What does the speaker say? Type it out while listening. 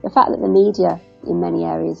fact that the media in many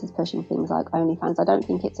areas is pushing things like OnlyFans, I don't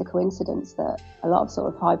think it's a coincidence that a lot of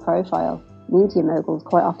sort of high profile media moguls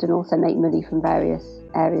quite often also make money from various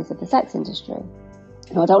areas of the sex industry.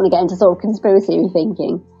 Now, I don't want to get into sort of conspiracy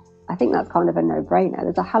thinking. I think that's kind of a no-brainer.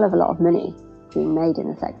 There's a hell of a lot of money being made in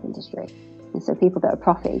the sex industry. And so people that are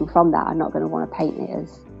profiting from that are not going to want to paint it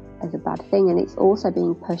as a bad thing. And it's also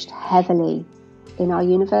being pushed heavily in our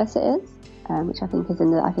universities, which I think is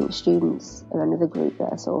I think students are another group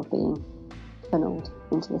that are sort of being funneled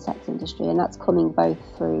into the sex industry. And that's coming both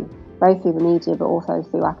through the media, but also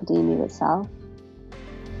through academia itself.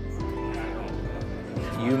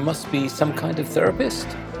 You must be some kind of therapist.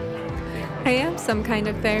 I am some kind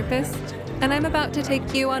of therapist, and I'm about to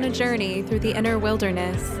take you on a journey through the inner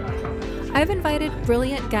wilderness. I've invited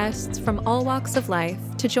brilliant guests from all walks of life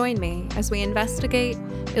to join me as we investigate,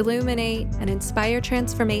 illuminate, and inspire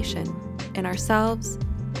transformation in ourselves,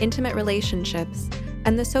 intimate relationships,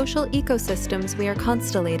 and the social ecosystems we are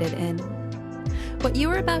constellated in. What you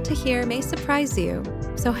are about to hear may surprise you,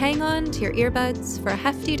 so hang on to your earbuds for a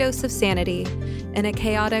hefty dose of sanity in a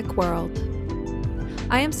chaotic world.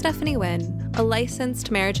 I am Stephanie Wynn, a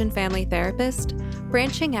licensed marriage and family therapist,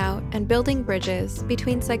 branching out and building bridges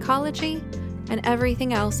between psychology and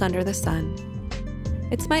everything else under the sun.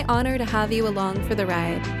 It's my honor to have you along for the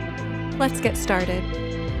ride. Let's get started.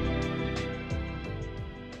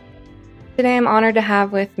 Today I'm honored to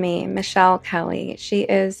have with me Michelle Kelly. She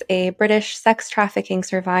is a British sex trafficking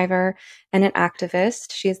survivor and an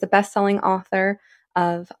activist. She is the best-selling author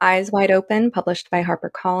of Eyes Wide Open, published by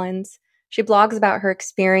HarperCollins. She blogs about her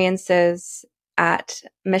experiences at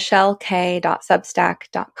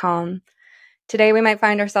michellek.substack.com. Today we might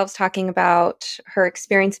find ourselves talking about her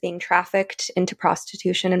experience being trafficked into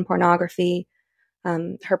prostitution and pornography,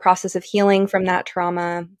 her process of healing from that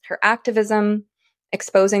trauma, her activism,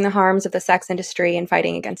 exposing the harms of the sex industry and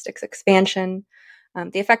fighting against its expansion,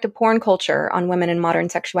 the effect of porn culture on women and modern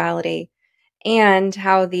sexuality, and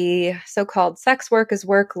how the so-called sex work is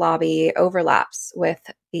work lobby overlaps with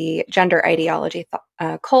the gender ideology,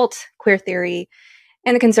 cult, queer theory,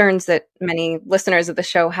 and the concerns that many listeners of the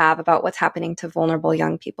show have about what's happening to vulnerable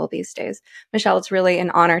young people these days. Michelle, it's really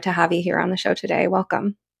an honor to have you here on the show today.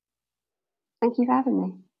 Welcome. Thank you for having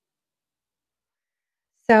me.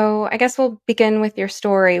 So I guess we'll begin with your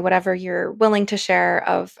story, whatever you're willing to share,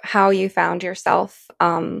 of how you found yourself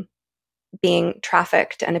being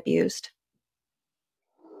trafficked and abused.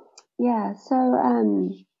 Yeah, so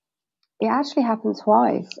it actually happened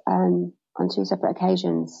twice on two separate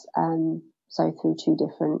occasions, so through two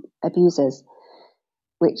different abusers,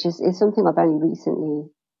 which is something I've only recently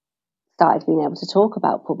started being able to talk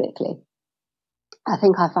about publicly. I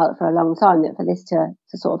think I felt for a long time that for this to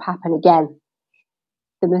sort of happen again,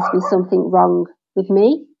 there must be something wrong with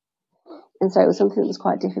me. And so it was something that was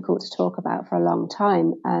quite difficult to talk about for a long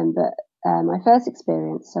time. But my first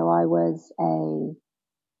experience, so I was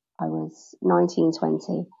 19,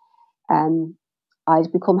 20.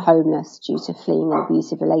 I'd become homeless due to fleeing an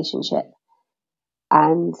abusive relationship.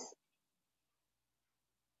 And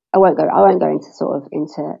I won't go into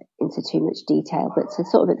too much detail, but to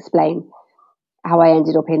sort of explain how I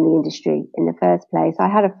ended up in the industry in the first place. I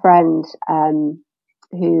had a friend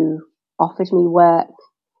who offered me work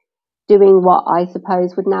doing what I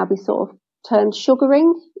suppose would now be sort of termed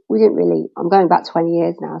sugaring. I'm going back 20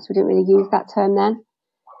 years now, so we didn't really use that term then.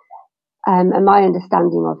 And my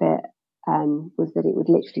understanding of it was that it would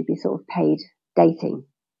literally be sort of paid dating,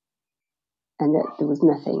 and that there was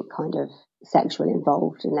nothing kind of sexual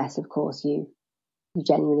involved unless, of course, you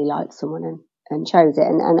genuinely liked someone and chose it.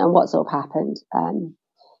 And what sort of happened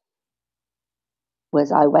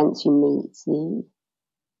was I went to meet the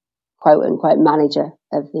quote unquote manager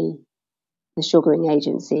of the sugaring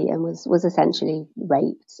agency and was essentially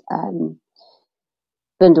raped,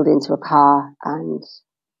 bundled into a car and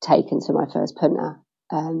taken to my first punter.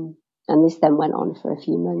 And this then went on for a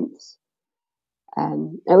few months.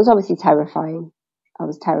 It was obviously terrifying. I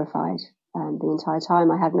was terrified the entire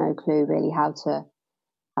time. I had no clue really how to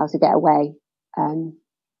get away. I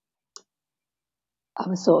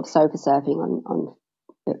was sort of sofa surfing on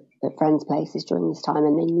at friends' places during this time,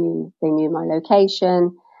 and they knew my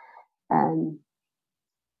location.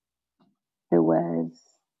 There was,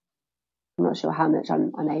 I'm not sure how much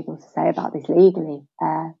I'm able to say about this legally,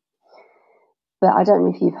 but I don't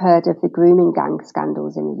know if you've heard of the grooming gang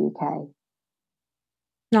scandals in the UK.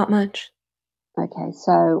 Not much. Okay,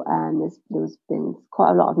 so there's been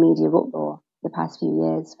quite a lot of media uproar the past few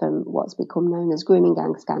years from what's become known as grooming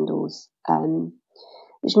gang scandals,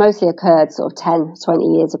 which mostly occurred sort of 10, 20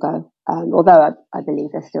 years ago, although I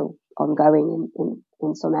believe they're still ongoing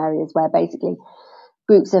in some areas, where basically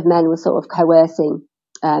groups of men were sort of coercing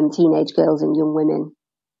teenage girls and young women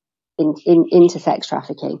into sex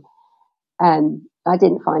trafficking. I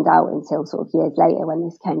didn't find out until sort of years later when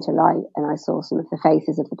this came to light, and I saw some of the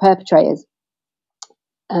faces of the perpetrators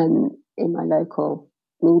in my local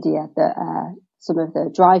media, that some of the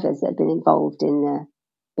drivers that had been involved in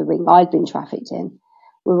the ring I'd been trafficked in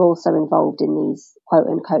were also involved in these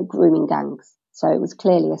quote-unquote grooming gangs. So it was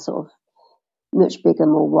clearly a sort of much bigger,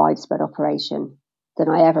 more widespread operation than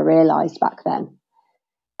I ever realised back then.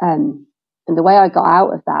 And the way I got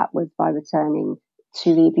out of that was by returning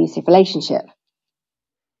to the abusive relationship.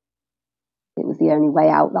 It was the only way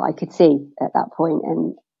out that I could see at that point.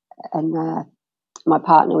 And my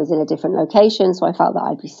partner was in a different location, so I felt that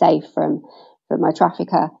I'd be safe from my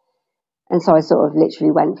trafficker. And so I sort of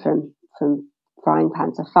literally went from frying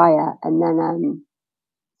pan to fire. And then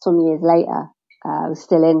some years later, I was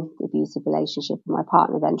still in the abusive relationship, and my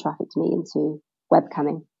partner then trafficked me into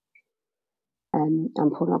webcamming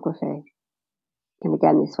and pornography. And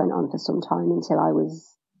again, this went on for some time until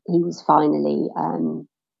he was finally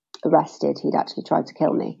arrested. He'd actually tried to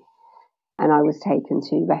kill me, and I was taken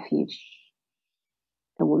to refuge,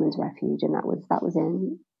 a woman's refuge, and that was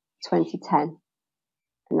in 2010,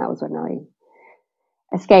 and that was when I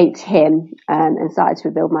escaped him and started to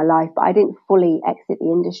rebuild my life. But I didn't fully exit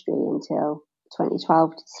the industry until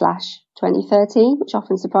 2012/2013, which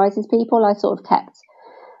often surprises people. I sort of kept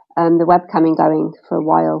the webcamming going for a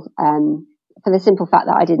while, for the simple fact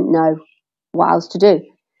that I didn't know what else to do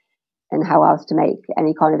and how else to make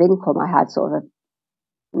any kind of income. I had sort of a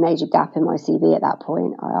major gap in my CV at that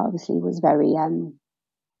point. I obviously was very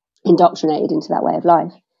indoctrinated into that way of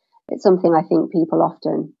life. It's something I think people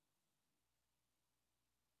often,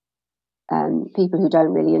 people who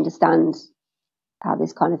don't really understand how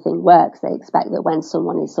this kind of thing works, they expect that when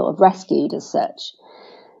someone is sort of rescued as such,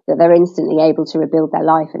 that they're instantly able to rebuild their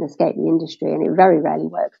life and escape the industry. And it very rarely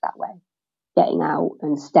works that way. Getting out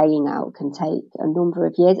and staying out can take a number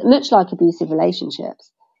of years, much like abusive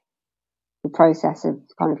relationships. The process of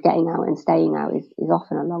kind of getting out and staying out is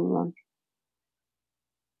often a long one.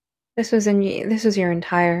 This was your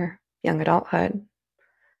entire young adulthood.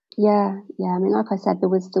 Yeah. I mean, like I said, there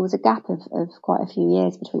was a gap of quite a few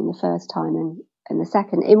years between the first time and the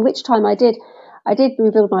second, in which time I did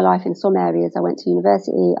rebuild my life in some areas. I went to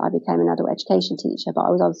university, I became an adult education teacher, but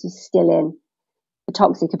I was obviously still in a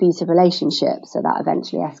toxic abusive relationship, so that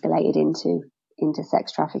eventually escalated into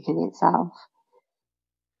sex trafficking itself.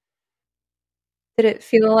 Did it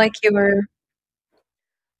feel like you were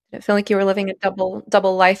living a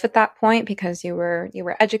double life at that point, because you were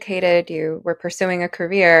educated, you were pursuing a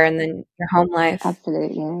career, and then your home life?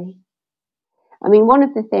 Absolutely. I mean, one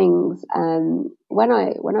of the things when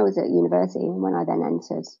I was at university and when I then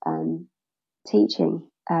entered teaching,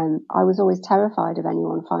 I was always terrified of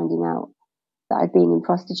anyone finding out that I'd been in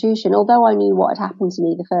prostitution. Although I knew what had happened to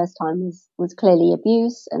me the first time was clearly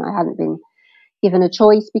abuse, and I hadn't been given a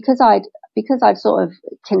choice, because I'd sort of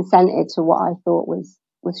consented to what I thought was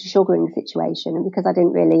a sugaring situation, and because I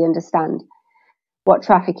didn't really understand what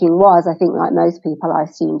trafficking was. I think, like most people, I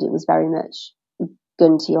assumed it was very much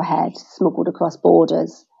gun to your head, smuggled across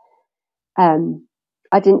borders.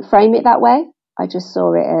 I didn't frame it that way. I just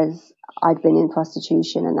saw it as I'd been in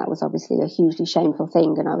prostitution, and that was obviously a hugely shameful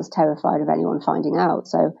thing, and I was terrified of anyone finding out.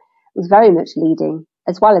 So it was very much leading,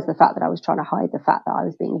 as well as the fact that I was trying to hide the fact that I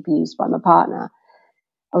was being abused by my partner.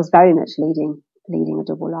 I was very much leading a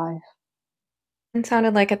double life. It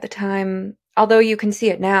sounded like at the time, although you can see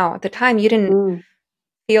it now, at the time you didn't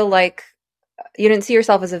feel like, you didn't see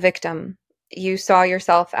yourself as a victim. You saw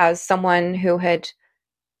yourself as someone who had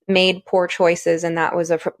made poor choices, and that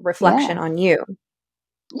was a reflection on you.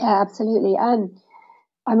 Yeah, absolutely. I'm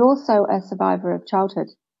also a survivor of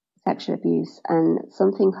childhood sexual abuse, and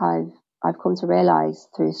something I've come to realise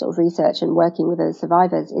through sort of research and working with other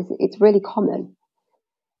survivors is it's really common.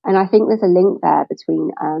 And I think there's a link there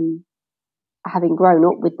between having grown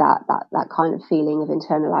up with that kind of feeling of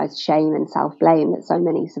internalized shame and self-blame that so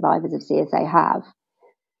many survivors of CSA have,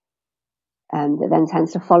 that then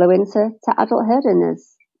tends to follow into adulthood. And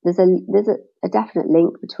there's a definite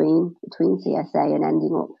link between CSA and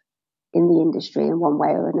ending up in the industry in one way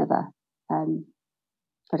or another.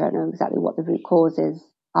 I don't know exactly what the root causes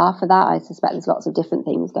are for that. I suspect there's lots of different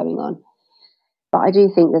things going on, but I do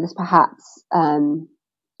think that there's perhaps,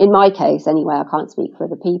 in my case anyway, I can't speak for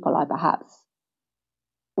other people, I perhaps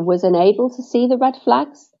was unable to see the red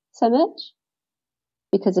flags so much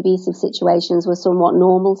because abusive situations were somewhat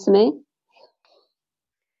normal to me.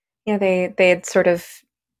 Yeah, they had sort of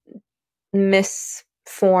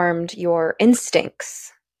misformed your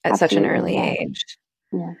instincts at such an early age.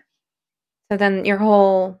 Yeah. So then your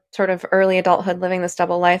whole sort of early adulthood living this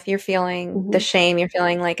double life, you're feeling the Hmm. shame, you're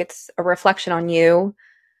feeling like it's a reflection on you.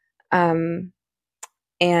 Um,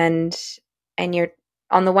 and and you're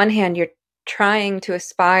on the one hand, you're trying to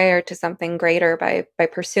aspire to something greater by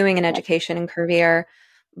pursuing an Yep. education and career,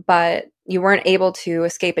 but you weren't able to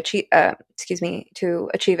achieve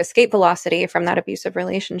escape velocity from that abusive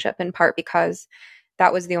relationship, in part because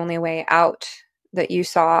that was the only way out that you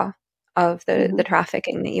saw of the Hmm.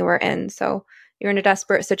 trafficking that you were in. So you're in a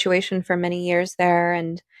desperate situation for many years there,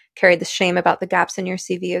 and carried the shame about the gaps in your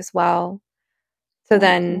CV as well. So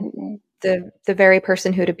then Absolutely. the very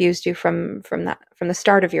person who'd abused you from the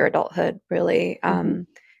start of your adulthood really Hmm.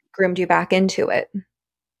 groomed you back into it. It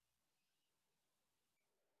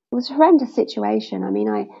was a horrendous situation. I mean,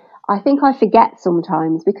 I think I forget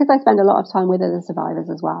sometimes because I spend a lot of time with other survivors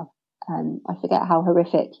as well. I forget how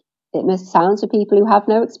horrific it must sound to people who have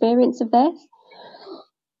no experience of this.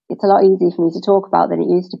 It's a lot easier for me to talk about than it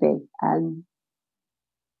used to be.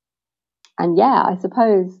 And yeah, I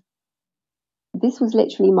suppose this was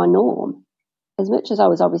literally my norm. As much as I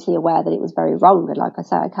was obviously aware that it was very wrong, and like I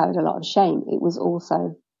say, I carried a lot of shame, it was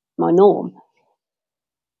also my norm.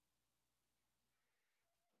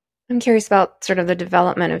 I'm curious about sort of the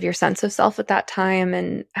development of your sense of self at that time,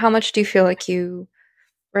 and how much do you feel like you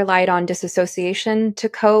relied on disassociation to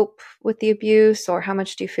cope with the abuse, or how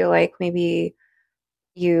much do you feel like maybe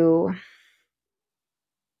you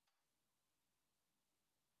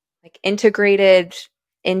like integrated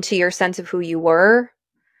into your sense of who you were,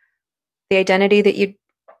 the identity that you'd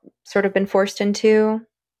sort of been forced into?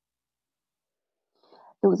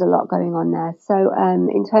 There was a lot going on there. So,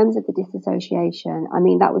 in terms of the disassociation, I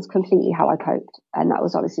mean, that was completely how I coped. And that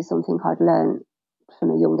was obviously something I'd learned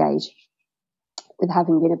from a young age with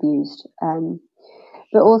having been abused.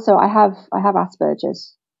 But also, I have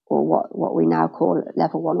Asperger's, or what we now call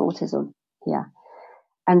level 1 autism. Yeah.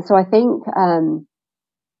 And so I think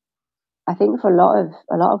for a lot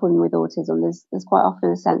of women with autism, there's quite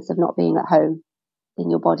often a sense of not being at home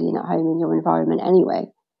in your body and at home in your environment anyway,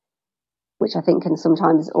 which I think can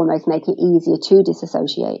sometimes almost make it easier to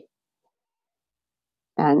disassociate.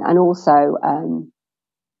 And also, I'm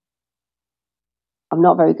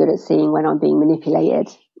not very good at seeing when I'm being manipulated.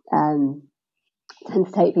 Um, tend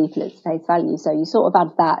to take people at face value. So you sort of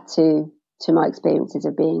add that to my experiences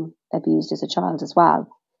of being abused as a child as well.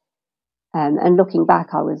 And looking back,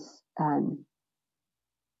 I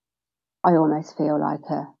almost feel like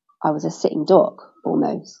I was a sitting duck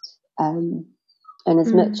almost. And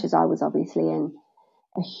as much Mm. as I was obviously in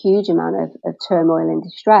a huge amount of turmoil and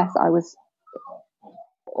distress, I was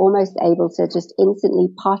almost able to just instantly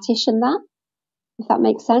partition that, if that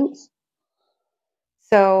makes sense.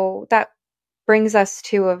 So that brings us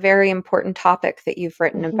to a very important topic that you've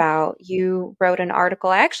written Hmm. about. You wrote an article.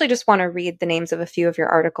 I actually just want to read the names of a few of your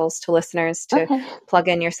articles to listeners to Okay. plug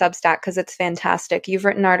in your Substack because it's fantastic. You've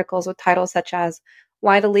written articles with titles such as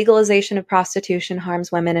Why the Legalization of Prostitution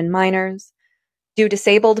Harms Women and Minors, Do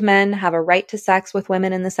Disabled Men Have a Right to Sex with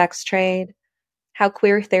Women in the Sex Trade, How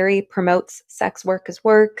Queer Theory Promotes Sex Work as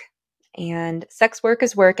Work, and Sex Work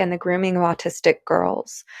as Work and the Grooming of Autistic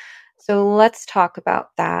Girls. So let's talk about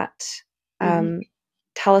that. Hmm. Um,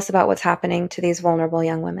 Tell us about what's happening to these vulnerable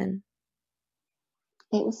young women.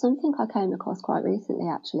 It was something I came across quite recently,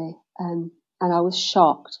 actually, and I was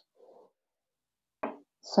shocked.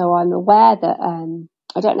 So I'm aware that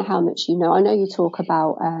I don't know how much you know. I know you talk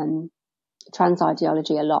about trans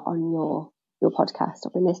ideology a lot on your podcast.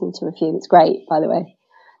 I've been listening to a few. It's great, by the way.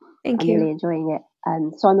 Thank I'm you. really enjoying it.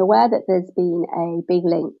 So I'm aware that there's been a big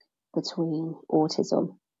link between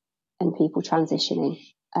autism and people transitioning,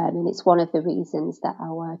 and it's one of the reasons that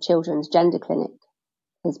our children's gender clinic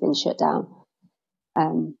has been shut down,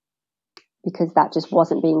 um, because that just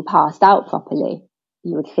wasn't being passed out properly.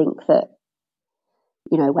 You would think that,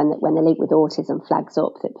 when the link with autism flags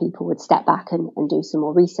up, that people would step back and do some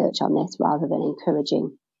more research on this rather than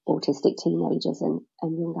encouraging autistic teenagers and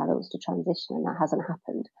young adults to transition, and that hasn't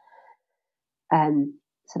happened.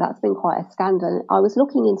 So that's been quite a scandal. I was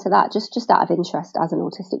looking into that just out of interest as an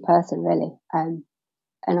autistic person, really.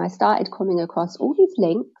 And I started coming across all these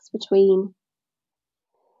links between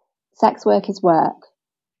sex work is work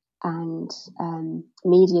and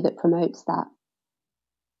media that promotes that,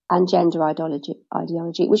 and gender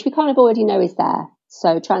ideology, which we kind of already know is there.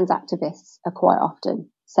 So trans activists are quite often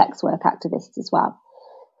sex work activists as well.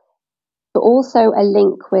 But also a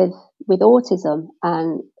link with autism,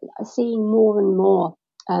 and seeing more and more.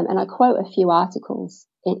 And I quote a few articles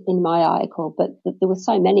in my article, but there were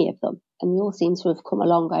so many of them, and they all seem to have come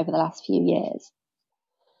along over the last few years.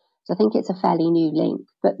 So I think it's a fairly new link,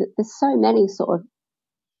 but there's so many sort of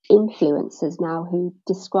influencers now who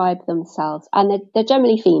describe themselves, and they're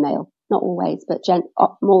generally female, not always, but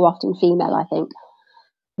more often female, I think,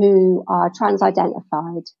 who are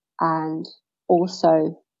trans-identified and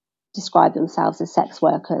also describe themselves as sex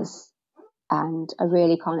workers and are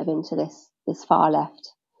really kind of into this far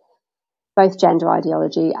left, both gender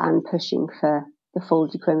ideology and pushing for the full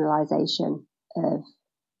decriminalisation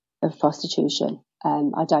of prostitution.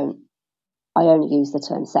 I only use the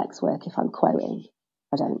term sex work if I'm quoting.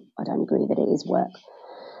 I don't agree that it is work.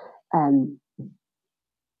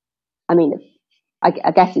 I mean,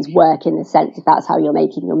 I guess it's work in the sense if that's how you're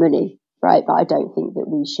making your money, right? But I don't think that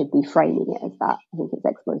we should be framing it as that. I think it's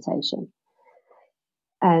exploitation.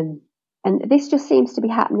 And this just seems to be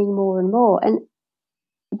happening more and more. And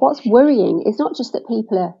what's worrying is not just that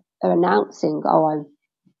people are announcing, oh,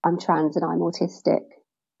 I'm trans and I'm autistic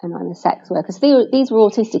and I'm a sex worker. So these were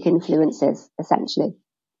autistic influencers, essentially,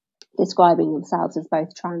 describing themselves as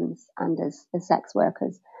both trans and as sex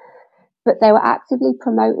workers. But they were actively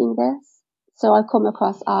promoting this. So I come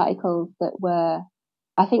across articles that were,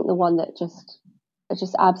 I think the one that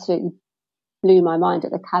just absolutely blew my mind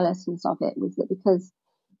at the callousness of it was that because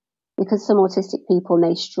some autistic people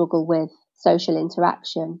may struggle with social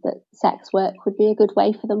interaction, that sex work would be a good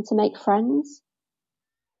way for them to make friends.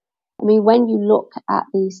 I mean, when you look at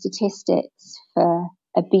the statistics for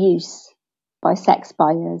abuse by sex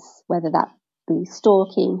buyers, whether that be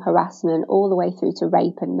stalking, harassment, all the way through to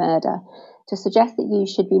rape and murder, to suggest that you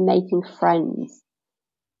should be making friends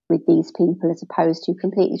with these people as opposed to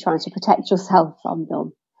completely trying to protect yourself from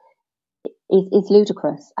them is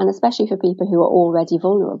ludicrous, and especially for people who are already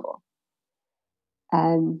vulnerable.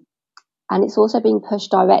 And it's also being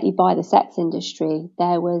pushed directly by the sex industry.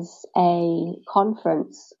 There was a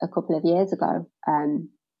conference a couple of years ago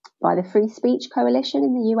by the Free Speech Coalition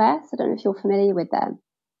in the US. I don't know if you're familiar with them.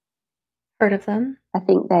 Heard of them? I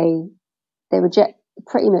think they were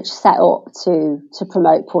pretty much set up to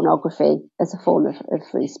promote pornography as a form of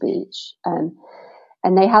free speech.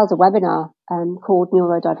 And they held a webinar called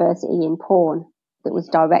Neurodiversity in Porn that was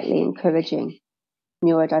directly encouraging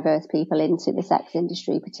neurodiverse people into the sex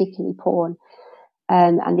industry, particularly porn.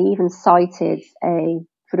 And they even cited a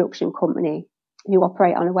production company who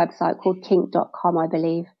operate on a website called kink.com, I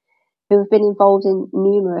believe, who have been involved in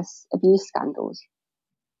numerous abuse scandals.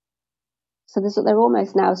 So they're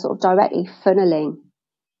almost now sort of directly funneling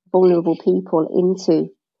vulnerable people into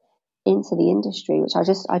the industry, which I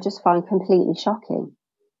just find completely shocking.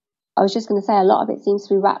 I was just going to say a lot of it seems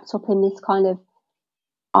to be wrapped up in this kind of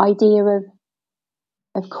idea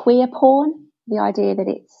of queer porn, the idea that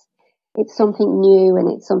it's something new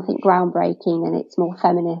and it's something groundbreaking and it's more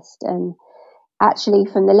feminist. And actually,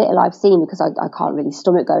 from the little I've seen, because I can't really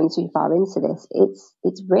stomach going too far into this,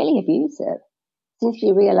 it's really abusive. Seems to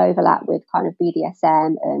be a real overlap with kind of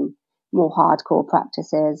BDSM and more hardcore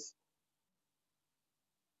practices.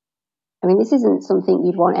 I mean, this isn't something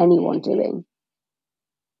you'd want anyone doing,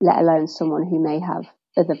 let alone someone who may have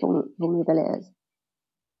other vulnerabilities.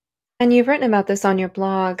 And you've written about this on your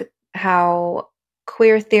blog, how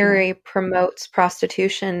queer theory promotes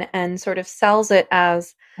prostitution and sort of sells it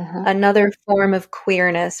as another form of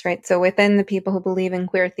queerness, right? So within the people who believe in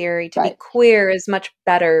queer theory, to be queer is much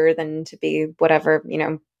better than to be whatever,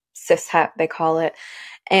 cishet they call it.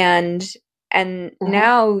 And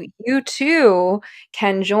now you too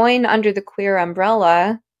can join under the queer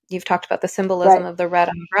umbrella. You've talked about the symbolism of the red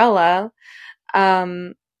umbrella.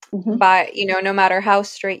 By, no matter how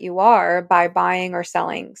straight you are, by buying or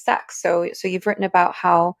selling sex. So you've written about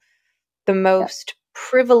how the most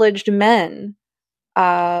privileged men,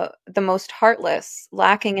 the most heartless,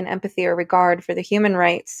 lacking in empathy or regard for the human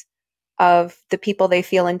rights of the people they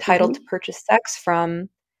feel entitled to purchase sex from,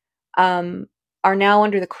 are now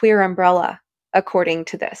under the queer umbrella, according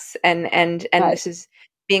to this. And this is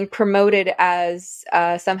being promoted as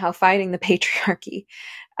somehow fighting the patriarchy.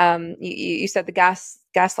 You said the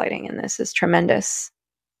gaslighting in this is tremendous.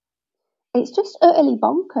 It's just utterly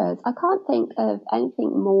bonkers. I can't think of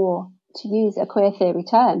anything more, to use a queer theory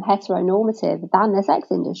term, heteronormative than the sex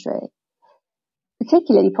industry,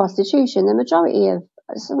 particularly prostitution. The majority of,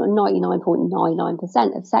 sort of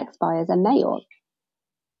 99.99% of sex buyers are male.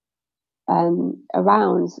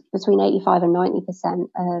 Around between 85 and 90%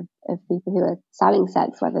 of people who are selling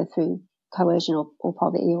sex, whether through coercion or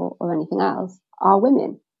poverty or anything else, are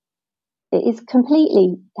women. It is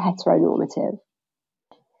completely heteronormative.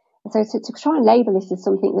 So to try and label this as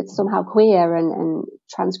something that's somehow queer and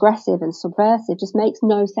transgressive and subversive just makes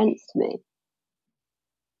no sense to me.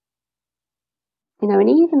 And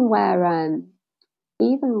even where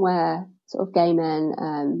sort of gay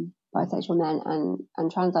men bisexual men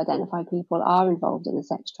and trans-identified people are involved in the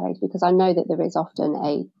sex trade, because I know that there is often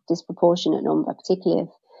a disproportionate number, particularly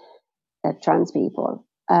of trans people,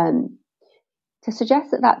 to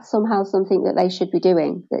suggest that that's somehow something that they should be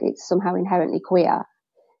doing, that it's somehow inherently queer,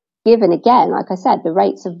 given, again, like I said, the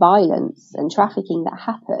rates of violence and trafficking that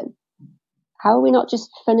happen. How are we not just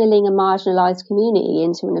funneling a marginalised community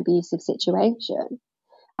into an abusive situation?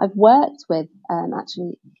 I've worked with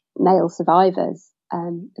actually male survivors.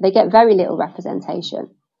 They get very little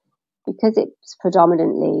representation because it's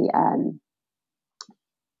predominantly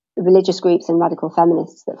religious groups and radical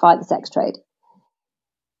feminists that fight the sex trade.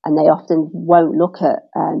 And they often won't look at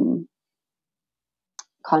kind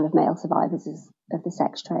of male survivors of the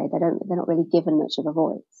sex trade. They're not really given much of a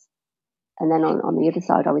voice. And then on the other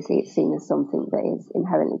side, obviously, it's seen as something that is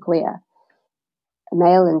inherently queer.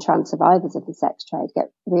 Male and trans survivors of the sex trade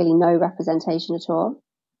get really no representation at all.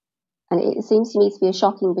 And it seems to me to be a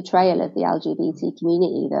shocking betrayal of the LGBT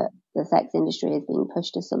community that the sex industry is being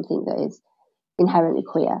pushed as something that is inherently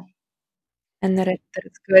queer. And that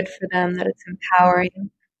it's good for them, that it's empowering.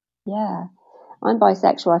 Yeah. I'm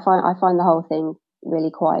bisexual. I find the whole thing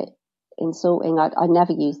really quite insulting. I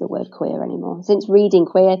never use the word queer anymore. Since reading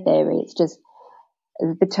queer theory, it's just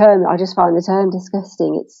the term, I just find the term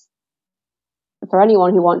disgusting. It's, for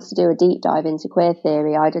anyone who wants to do a deep dive into queer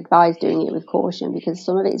theory, I'd advise doing it with caution, because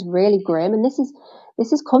some of it is really grim, and this is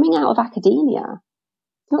coming out of academia.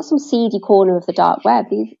 It's not some seedy corner of the dark web.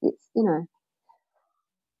 It's if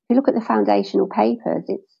you look at the foundational papers,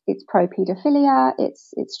 it's pro paedophilia.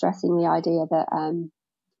 It's stressing the idea that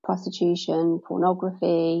prostitution,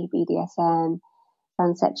 pornography, BDSM,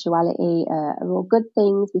 transsexuality are all good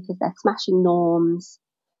things because they're smashing norms,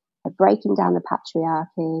 they're breaking down the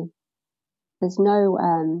patriarchy. There's no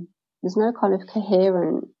kind of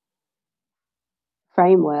coherent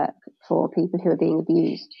framework for people who are being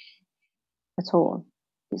abused at all.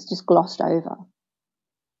 It's just glossed over.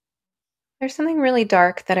 There's something really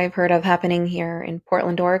dark that I've heard of happening here in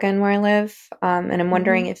Portland, Oregon, where I live. And I'm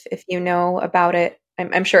wondering if you know about it.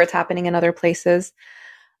 I'm sure it's happening in other places.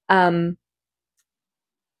 And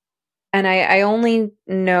I only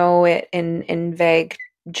know it in vague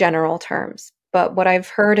general terms. But what I've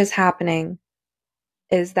heard is happening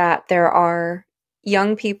is that there are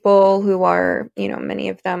young people who are, many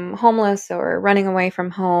of them homeless or running away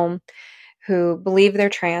from home, who believe they're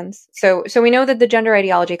trans. So we know that the gender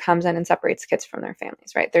ideology comes in and separates kids from their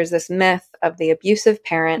families, right? There's this myth of the abusive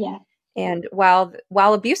parent. Yeah. And while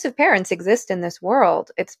abusive parents exist in this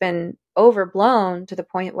world, it's been overblown to the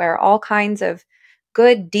point where all kinds of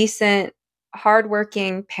good, decent,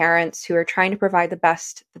 hardworking parents who are trying to provide the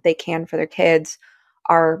best that they can for their kids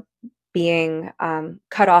are being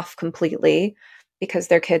cut off completely because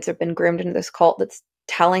their kids have been groomed into this cult that's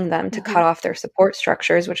telling them to cut off their support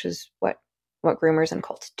structures, which is what groomers and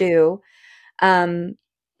cults do. And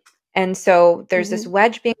so there's this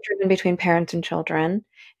wedge being driven between parents and children.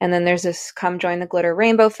 And then there's this come join the glitter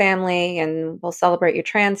rainbow family and we'll celebrate your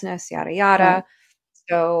transness, yada, yada. Right.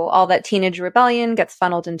 So all that teenage rebellion gets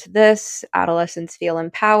funneled into this. Adolescents feel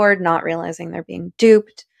empowered, not realizing they're being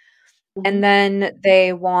duped. And then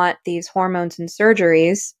they want these hormones and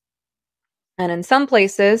surgeries. And in some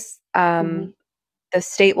places, the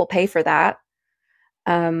state will pay for that.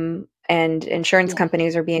 And insurance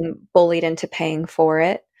companies are being bullied into paying for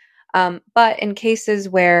it. But in cases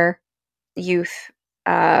where youth,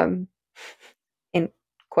 in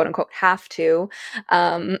quote unquote, have to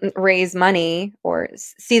raise money or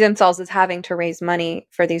see themselves as having to raise money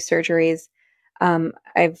for these surgeries,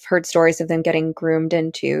 I've heard stories of them getting groomed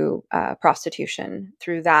into prostitution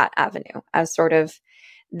through that avenue as sort of,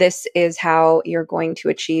 this is how you're going to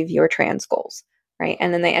achieve your trans goals, right?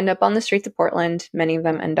 And then they end up on the streets of Portland. Many of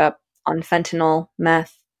them end up on fentanyl,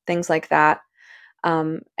 meth, things like that.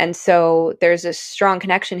 And so there's a strong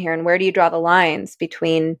connection here. And where do you draw the lines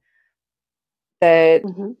between the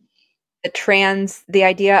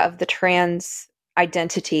idea of the trans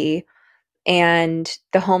identity and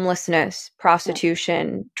the homelessness,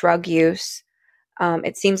 prostitution, drug use?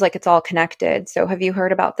 It seems like it's all connected. So have you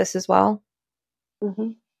heard about this as well?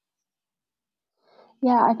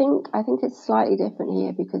 Yeah, I think it's slightly different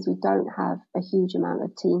here because we don't have a huge amount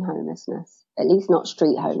of teen homelessness, at least not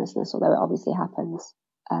street homelessness, although it obviously happens.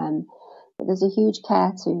 But there's a huge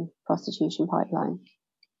care to prostitution pipeline.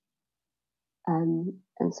 And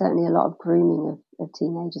certainly a lot of grooming of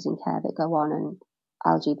teenagers in care that go on, and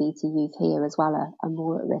LGBT youth here as well are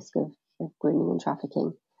more at risk of grooming and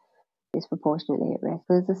trafficking, disproportionately at risk.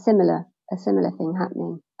 There's a similar thing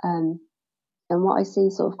happening. And what I see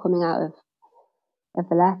sort of coming out of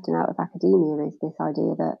the left and out of academia is this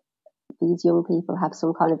idea that these young people have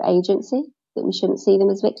some kind of agency, that we shouldn't see them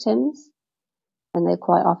as victims, and they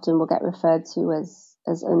quite often will get referred to as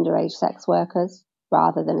underage sex workers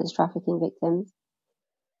rather than as trafficking victims.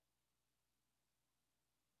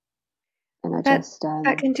 And I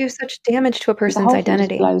that can do such damage to a the person's whole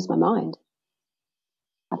identity. thing just blows my mind.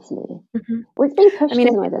 Absolutely. Mm-hmm. Well, it's been pushed I mean,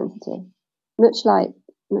 as an identity, much like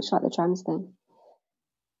the trans thing.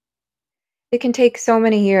 it can take so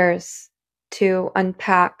many years to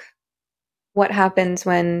unpack what happens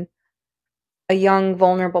when a young,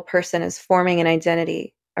 vulnerable person is forming an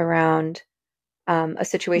identity around a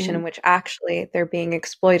situation in which actually they're being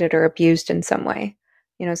exploited or abused in some way.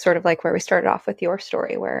 You know, sort of like where we started off with your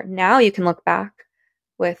story, where now you can look back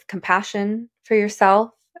with compassion for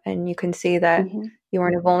yourself and you can see that you were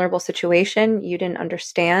in a vulnerable situation. You didn't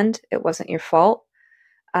understand. It wasn't your fault.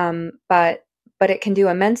 But it can do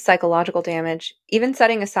immense psychological damage. Even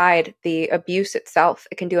setting aside the abuse itself,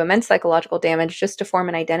 it can do immense psychological damage just to form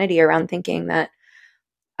an identity around thinking that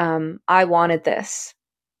I wanted this,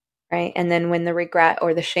 right? And then when the regret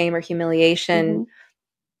or the shame or humiliation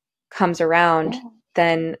comes around,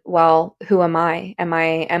 then, well, who am I? Am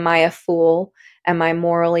I a fool? Am I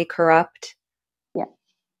morally corrupt? Yeah,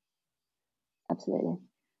 absolutely.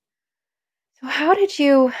 So how did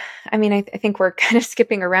you, I mean, I think we're kind of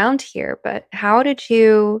skipping around here, but how did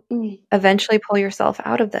you eventually pull yourself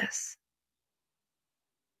out of this?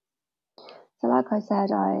 So like I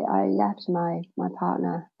said, I left my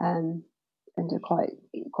partner under quite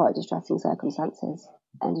distressing circumstances,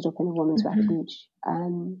 ended up in a woman's refuge.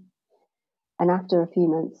 And after a few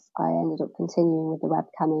months, I ended up continuing with the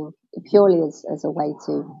webcamming purely as a way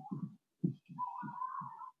to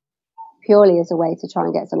try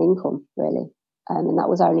and get some income, really. And that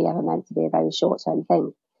was only ever meant to be a very short-term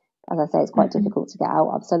thing. As I say, it's quite difficult to get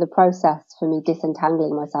out of. So the process for me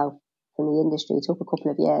disentangling myself from the industry took a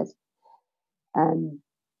couple of years.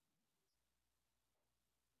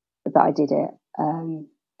 But I did it. And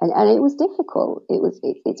it was difficult.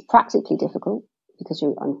 It's practically difficult because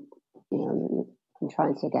I'm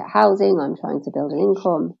trying to get housing, I'm trying to build an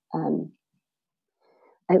income.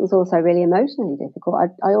 It was also really emotionally difficult.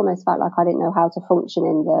 I almost felt like I didn't know how to function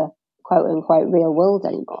in the quote unquote real world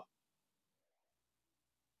anymore,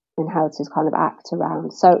 and how to kind of act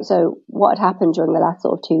around. So what had happened during the last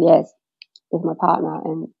sort of 2 years with my partner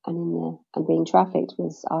and being trafficked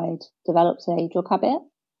was I'd developed a drug habit.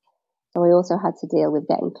 So I also had to deal with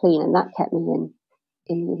getting clean, and that kept me in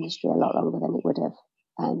the industry a lot longer than it would have,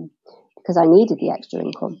 because I needed the extra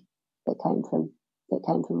income that came from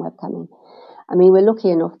webcamming. I mean, we're lucky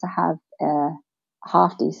enough to have a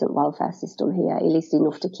half decent welfare system here, at least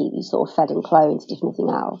enough to keep you sort of fed and clothed, if nothing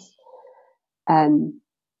else.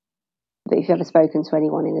 But if you've ever spoken to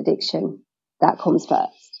anyone in addiction, that comes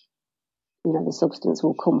first. You know, the substance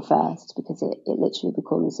will come first because it literally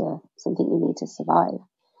becomes something you need to survive.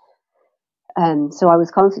 So I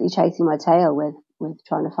was constantly chasing my tail with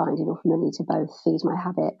trying to find enough money to both feed my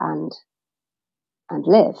habit and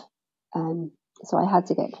live. So I had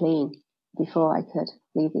to get clean before I could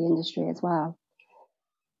leave the industry as well.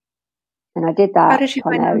 And I did that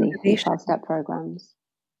primarily through 12-step programs.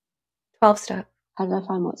 12-step. How did I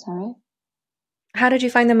find what, sorry? How did you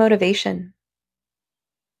find the motivation?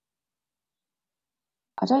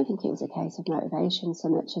 I don't think it was a case of motivation so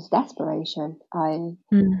much as desperation. I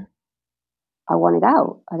wanted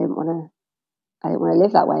out. I didn't want to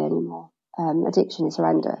live that way anymore. Addiction is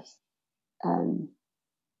horrendous.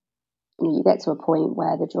 You get to a point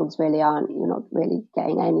where the drugs really you're not really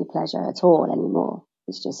getting any pleasure at all anymore.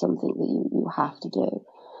 It's just something that you have to do.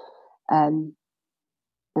 And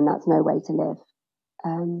that's no way to live.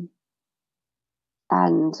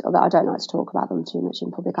 And although I don't like to talk about them too much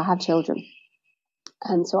in public, I have children.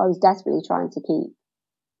 And so I was desperately trying to keep,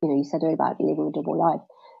 you said earlier about living a double life,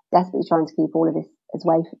 desperately trying to keep all of this as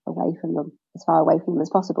away from them, as far away from them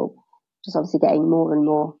as possible. Just obviously getting more and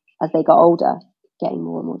more, as they got older, getting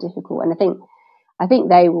more and more difficult. And I think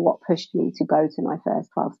they were what pushed me to go to my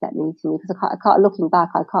first 12-step meeting, because I can't, looking back,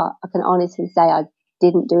 I can honestly say I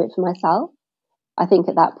didn't do it for myself. I think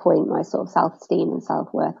at that point, my sort of self-esteem and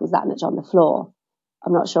self-worth was that much on the floor.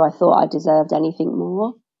 I'm not sure I thought I deserved anything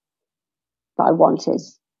more, but I wanted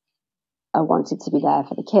to be there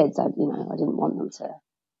for the kids. I didn't want them to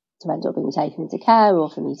end up being taken into care, or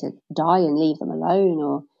for me to die and leave them alone.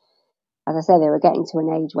 Or, as I said, they were getting to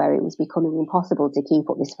an age where it was becoming impossible to keep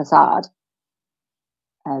up this facade.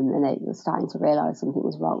 And they were starting to realise something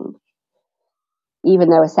was wrong. Even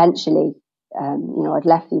though essentially, I'd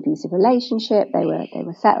left the abusive relationship, they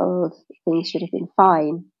were settled, things should have been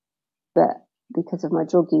fine, but because of my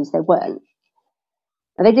drug use, they weren't.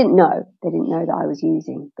 But they didn't know that I was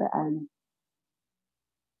using, but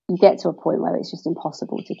you get to a point where it's just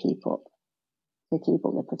impossible to keep up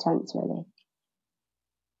the pretense, really.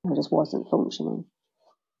 I just wasn't functioning.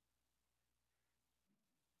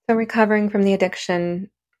 So recovering from the addiction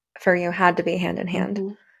for you had to be hand in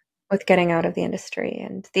hand with getting out of the industry.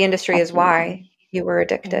 And the industry is why you were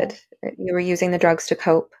addicted. Yeah. You were using the drugs to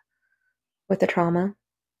cope with the trauma.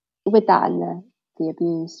 With that and the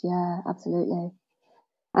abuse, yeah, absolutely.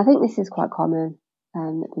 I think this is quite common,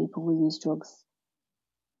 that people will use drugs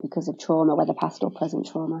because of trauma, whether past or present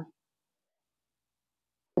trauma.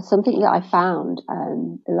 Something that I found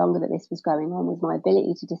the longer that this was going on was my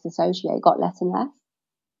ability to disassociate got less and less.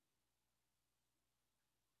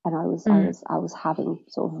 And I was having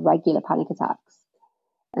sort of regular panic attacks.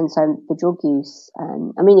 And so the drug use,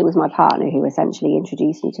 it was my partner who essentially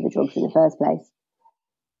introduced me to the drugs in the first place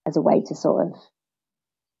as a way to sort of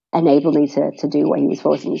enable me to do what he was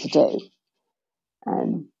forcing me to do.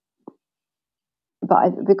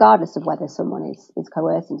 But regardless of whether someone is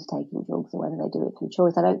coerced into taking drugs or whether they do it through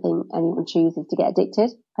choice, I don't think anyone chooses to get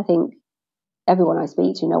addicted. I think everyone I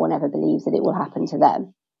speak to, no one ever believes that it will happen to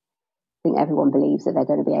them. I think everyone believes that they're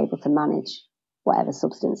going to be able to manage whatever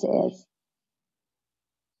substance it is.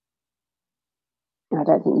 And I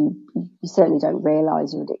don't think you certainly don't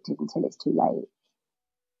realise you're addicted until it's too late.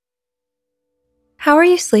 How are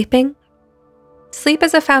you sleeping? Sleep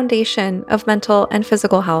is a foundation of mental and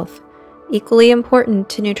physical health, equally important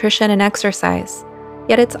to nutrition and exercise,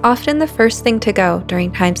 yet it's often the first thing to go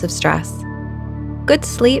during times of stress. Good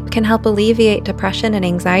sleep can help alleviate depression and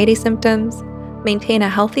anxiety symptoms, maintain a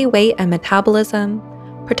healthy weight and metabolism,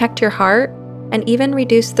 protect your heart, and even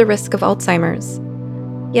reduce the risk of Alzheimer's.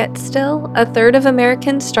 Yet still, 1/3 of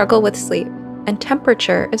Americans struggle with sleep, and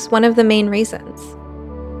temperature is one of the main reasons.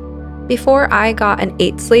 Before I got an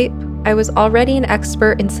 8 sleep, I was already an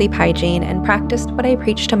expert in sleep hygiene and practiced what I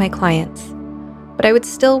preached to my clients. But I would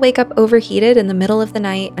still wake up overheated in the middle of the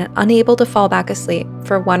night and unable to fall back asleep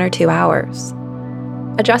for 1 or 2 hours.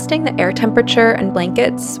 Adjusting the air temperature and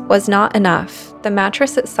blankets was not enough. The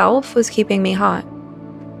mattress itself was keeping me hot.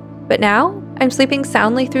 But now, I'm sleeping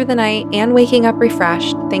soundly through the night and waking up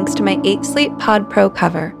refreshed thanks to my 8 Sleep Pod Pro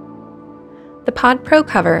cover. The Pod Pro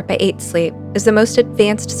cover by 8 Sleep is the most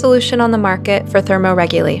advanced solution on the market for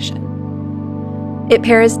thermoregulation. It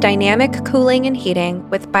pairs dynamic cooling and heating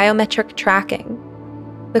with biometric tracking.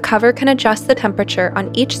 The cover can adjust the temperature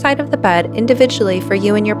on each side of the bed individually for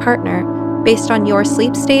you and your partner based on your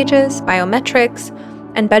sleep stages, biometrics,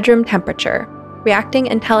 and bedroom temperature, reacting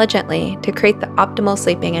intelligently to create the optimal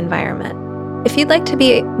sleeping environment. If you'd like to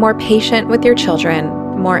be more patient with your children,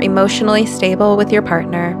 more emotionally stable with your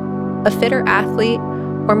partner, a fitter athlete,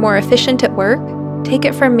 or more efficient at work, take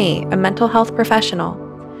it from me, a mental health professional.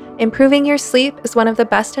 Improving your sleep is one of the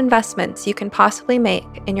best investments you can possibly make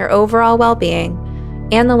in your overall well-being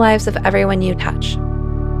and the lives of everyone you touch.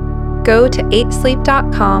 Go to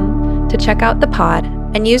 8sleep.com to check out the pod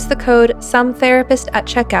and use the code SOMETHERAPIST at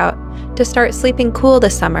checkout to start sleeping cool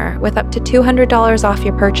this summer with up to $200 off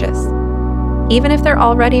your purchase. Even if they're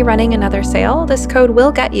already running another sale, this code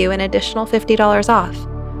will get you an additional $50 off.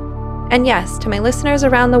 And yes, to my listeners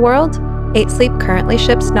around the world, 8 Sleep currently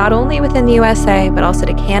ships not only within the USA, but also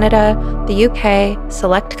to Canada, the UK,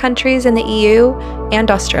 select countries in the EU, and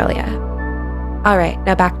Australia. All right,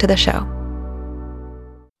 now back to the show.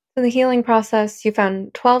 In the healing process, you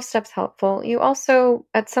found 12 steps helpful. You also,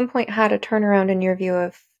 at some point, had a turnaround in your view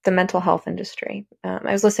of the mental health industry.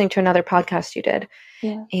 I was listening to another podcast you did,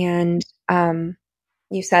 and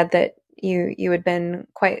you said that you had been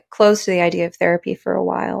quite close to the idea of therapy for a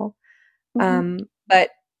while, but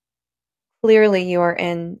clearly you are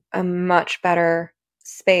in a much better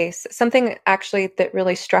space. Something actually that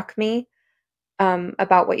really struck me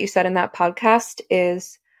about what you said in that podcast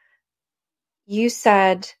is you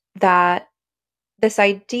said that this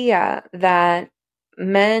idea that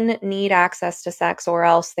men need access to sex or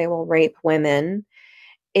else they will rape women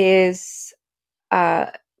is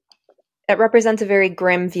it represents a very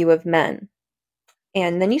grim view of men.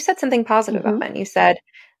 And then you said something positive about men. You said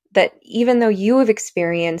that even though you have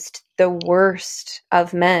experienced the worst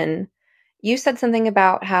of men, you said something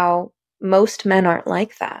about how most men aren't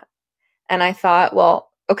like that. And I thought,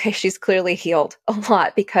 well, okay, she's clearly healed a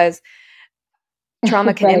lot because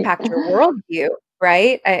trauma can impact your worldview,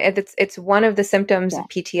 right? It's one of the symptoms of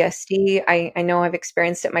PTSD. I know I've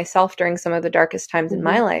experienced it myself during some of the darkest times in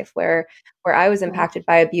my life where I was impacted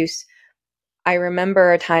by abuse. I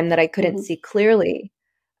remember a time that I couldn't see clearly.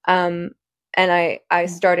 And I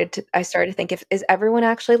started to think, is everyone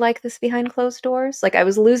actually like this behind closed doors? Like I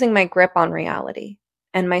was losing my grip on reality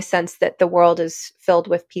and my sense that the world is filled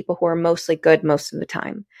with people who are mostly good most of the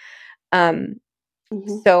time.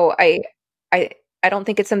 So I I don't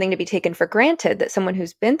think it's something to be taken for granted that someone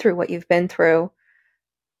who's been through what you've been through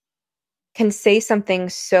can say something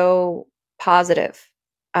so positive,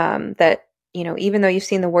 that, even though you've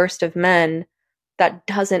seen the worst of men, that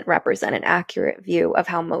doesn't represent an accurate view of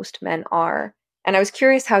how most men are. And I was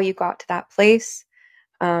curious how you got to that place,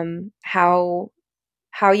 how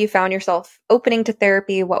you found yourself opening to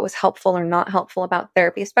therapy, what was helpful or not helpful about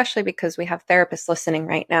therapy, especially because we have therapists listening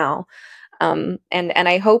right now. And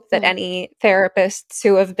I hope that any therapists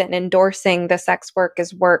who have been endorsing the sex work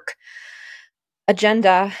is work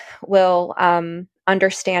agenda will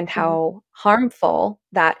understand how harmful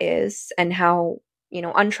that is and how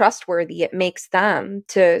untrustworthy it makes them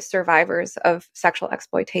to survivors of sexual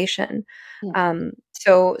exploitation.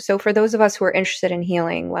 So for those of us who are interested in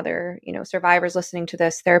healing, whether survivors listening to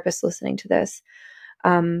this, therapists listening to this,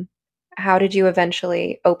 how did you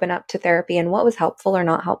eventually open up to therapy, and what was helpful or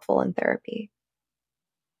not helpful in therapy?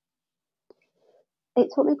 It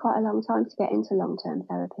took me quite a long time to get into long-term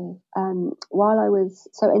therapy.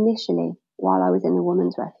 Initially, while I was in the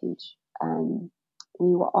women's refuge,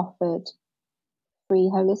 we were offered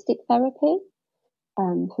free holistic therapy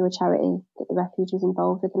through a charity that the refuge was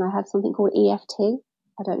involved with, and I had something called EFT.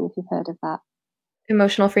 I don't know if you've heard of that.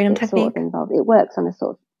 Emotional freedom technique. It works on a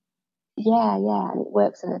sort of and it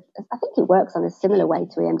works I think it works on a similar way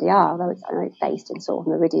to EMDR, although I know it's based in sort of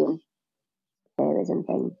meridian theories and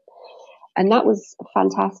things. And that was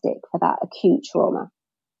fantastic for that acute trauma.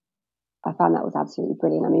 I found that was absolutely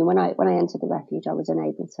brilliant. I mean, when I entered the refuge, I was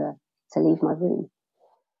unable to leave my room.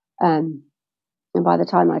 And by the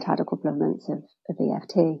time I'd had a couple of months of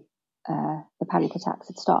EFT, the panic attacks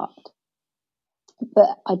had stopped.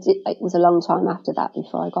 But it was a long time after that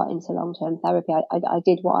before I got into long-term therapy. I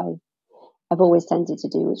did what I've always tended to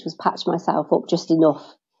do, which was patch myself up just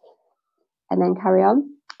enough and then carry on.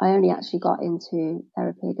 I only actually got into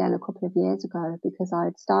therapy again a couple of years ago because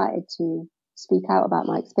I'd started to speak out about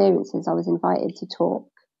my experiences. I was invited to talk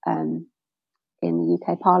in the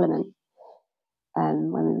UK Parliament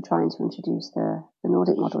when we were trying to introduce the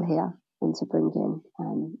Nordic model here and to bring in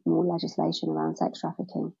more legislation around sex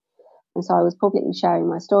trafficking. And so I was publicly sharing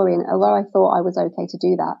my story. And although I thought I was okay to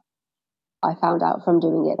do that, I found out from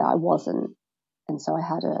doing it that I wasn't. And so I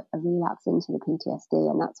had a relapse into the PTSD,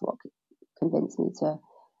 and that's what convinced me to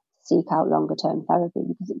seek out longer term therapy,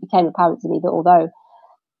 because it became apparent to me that although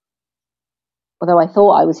I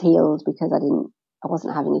thought I was healed because I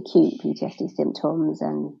wasn't having acute PTSD symptoms,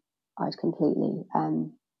 and I'd completely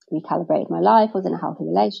recalibrated my life, I was in a healthy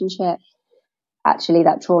relationship, actually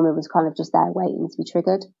that trauma was kind of just there waiting to be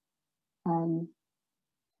triggered. And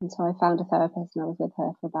so I found a therapist, and I was with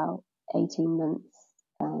her for about 18 months.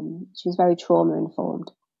 She was very trauma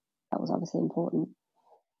informed. That was obviously important.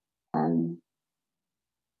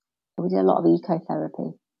 We did a lot of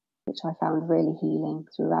ecotherapy, which I found really healing,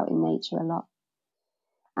 through out in nature a lot.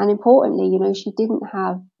 And importantly, she didn't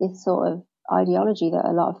have this sort of ideology that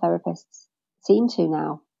a lot of therapists seem to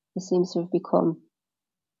now. This seems to have become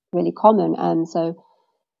really common. And so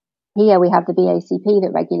here we have the BACP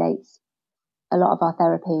that regulates a lot of our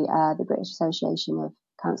therapy, the British Association of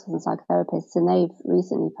Counsellors and Psychotherapists, and they've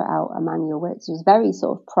recently put out a manual which is very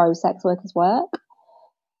sort of pro-sex workers work.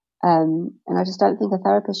 And I just don't think a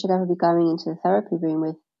therapist should ever be going into the therapy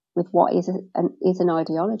room with what is an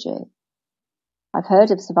ideology. I've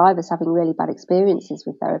heard of survivors having really bad experiences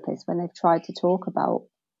with therapists when they've tried to talk about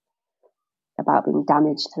being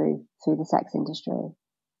damaged through the sex industry.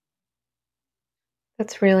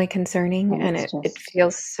 That's really concerning, and it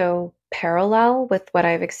feels so parallel with what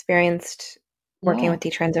I've experienced working with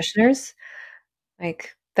detransitioners.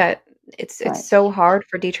 Like that, it's so hard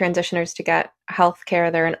for detransitioners to get health care.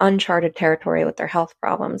 They're in uncharted territory with their health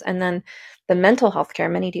problems. And then the mental health care,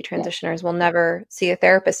 many detransitioners will never see a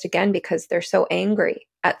therapist again because they're so angry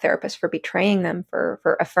at therapists for betraying them,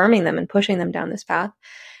 for affirming them and pushing them down this path.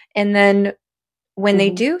 And then when they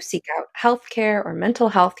do seek out health care or mental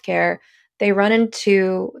health care, they run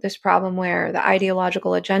into this problem where the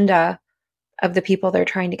ideological agenda of the people they're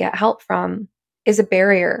trying to get help from is a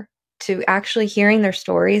barrier to actually hearing their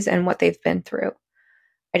stories and what they've been through.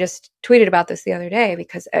 I just tweeted about this the other day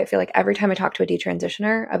because I feel like every time I talk to a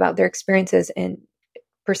detransitioner about their experiences in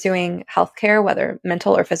pursuing healthcare, whether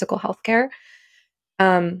mental or physical healthcare,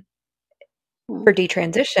 for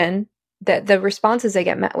detransition, the responses they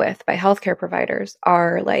get met with by healthcare providers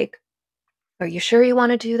are like, "Are you sure you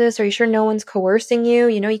want to do this? Are you sure no one's coercing you?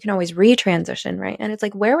 You can always retransition, right?" And it's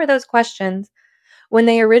like, where were those questions when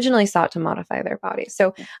they originally sought to modify their bodies?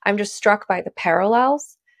 So I'm just struck by the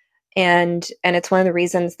parallels And it's one of the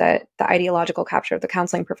reasons that the ideological capture of the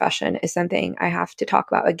counseling profession is something I have to talk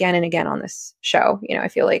about again and again on this show. I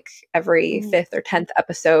feel like every fifth or 10th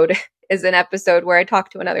episode is an episode where I talk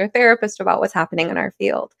to another therapist about what's happening in our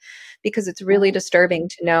field, because it's really disturbing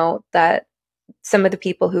to know that some of the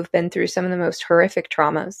people who've been through some of the most horrific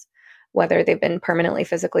traumas, whether they've been permanently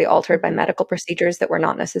physically altered by medical procedures that were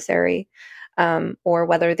not necessary, or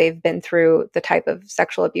whether they've been through the type of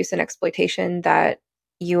sexual abuse and exploitation that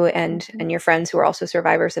you and your friends who are also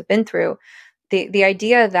survivors have been through, the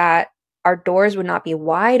idea that our doors would not be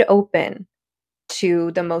wide open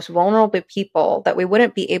to the most vulnerable people, that we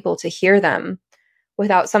wouldn't be able to hear them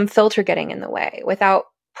without some filter getting in the way, without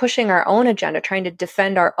pushing our own agenda, trying to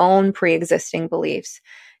defend our own pre-existing beliefs,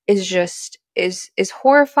 is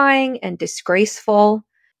horrifying and disgraceful.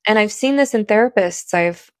 And I've seen this in therapists.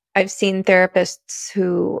 I've seen therapists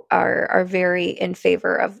who are very in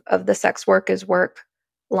favor of the sex work is work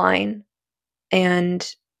line,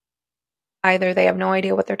 and either they have no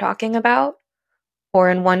idea what they're talking about, or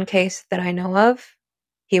in one case that I know of,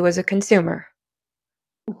 he was a consumer.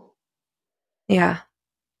 Yeah.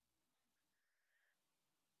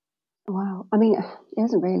 Wow. I mean, it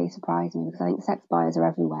doesn't really surprise me, because I think sex buyers are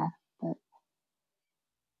everywhere. But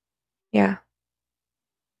Yeah.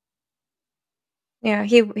 Yeah,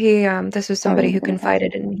 he this was somebody who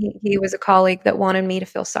confided in me. He was a colleague that wanted me to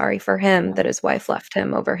feel sorry for him that his wife left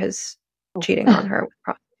him over his cheating on her with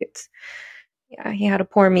prostitutes. Yeah, he had a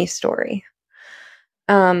poor me story.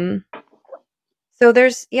 So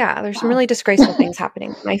there's some really disgraceful things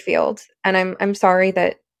happening in my field, and I'm sorry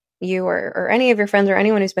that you or any of your friends or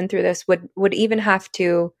anyone who's been through this would even have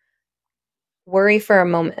to worry for a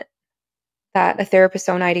moment that a therapist's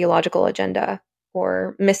own ideological agenda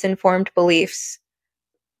or misinformed beliefs,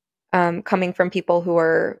 coming from people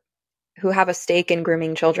who have a stake in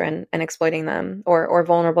grooming children and exploiting them, or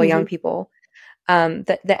vulnerable young people,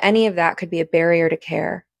 that any of that could be a barrier to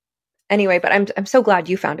care. Anyway, but I'm so glad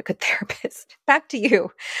you found a good therapist. Back to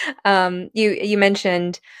you. You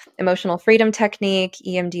mentioned emotional freedom technique,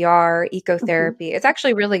 EMDR, ecotherapy. It's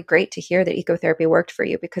actually really great to hear that ecotherapy worked for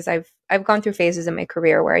you, because I've gone through phases in my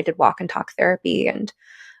career where I did walk and talk therapy, and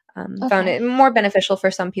found it more beneficial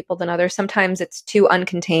for some people than others. Sometimes it's too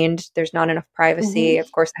uncontained. There's not enough privacy.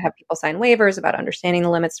 Of course, I have people sign waivers about understanding the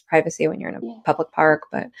limits to privacy when you're in a public park,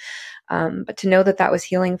 but to know that was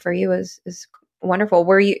healing for you is wonderful.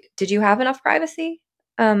 Did you have enough privacy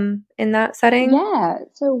in that setting? Yeah.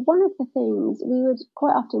 So one of the things, we would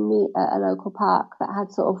quite often meet at a local park that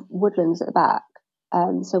had sort of woodlands at the back.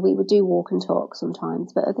 So we would do walk and talk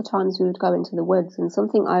sometimes, but other times we would go into the woods. And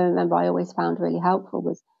something I remember I always found really helpful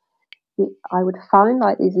was I would find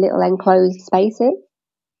like these little enclosed spaces,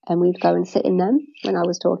 and we'd go and sit in them when I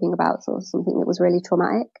was talking about sort of something that was really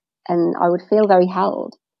traumatic, and I would feel very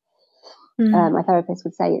held. My therapist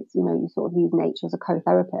would say it's, you sort of use nature as a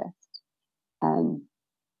co-therapist. And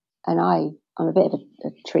I'm a bit of a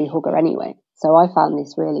tree hugger anyway. So I found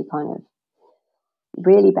this really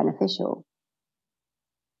really beneficial.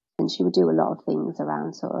 And she would do a lot of things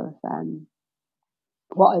around sort of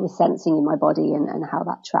what I was sensing in my body, and how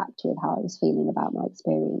that tracked with how I was feeling about my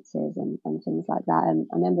experiences and things like that. And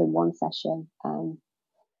I remember in one session,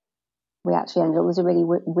 we actually ended up, it was a really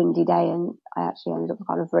windy day, and I actually ended up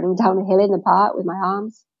kind of running down a hill in the park with my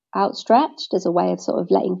arms outstretched as a way of sort of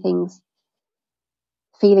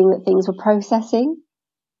feeling that things were processing.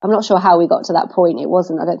 I'm not sure how we got to that point. I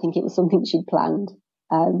don't think it was something she'd planned.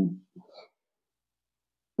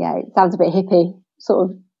 Yeah, it sounds a bit hippie,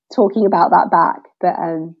 sort of talking about that back, but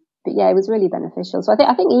yeah, it was really beneficial. So I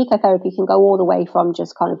think ecotherapy can go all the way from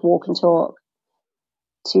just kind of walk and talk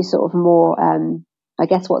to sort of more, I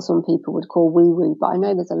guess what some people would call woo-woo, but I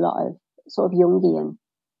know there's a lot of sort of Jungian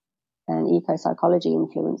and eco-psychology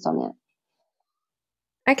influence on it.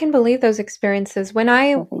 I can believe those experiences. When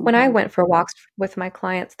I went for walks with my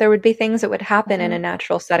clients, there would be things that would happen in a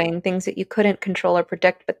natural setting, things that you couldn't control or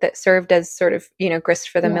predict, but that served as sort of, grist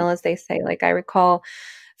for the mill, as they say. Like I recall,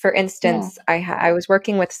 for instance, I was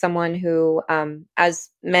working with someone who, as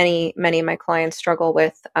many of my clients, struggle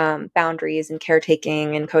with boundaries and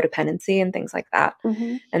caretaking and codependency and things like that.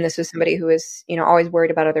 And this was somebody who was, always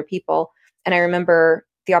worried about other people. And I remember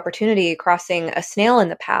the opportunity crossing a snail in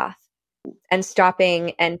the path and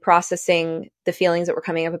stopping and processing the feelings that were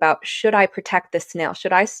coming up about, should I protect this snail?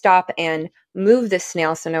 Should I stop and move this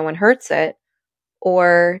snail so no one hurts it?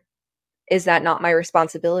 Or is that not my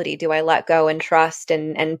responsibility? Do I let go and trust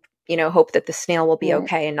and hope that the snail will be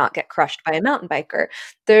okay and not get crushed by a mountain biker?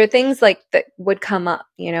 There are things like that would come up,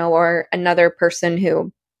 or another person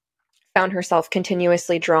who found herself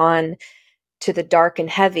continuously drawn to the dark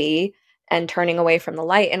and heavy, and turning away from the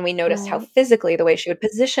light. And we noticed how Right. physically the way she would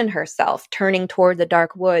position herself, turning toward the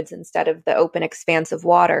dark woods instead of the open expanse of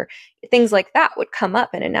water, things like that would come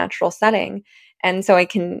up in a natural setting. And so I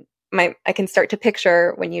can start to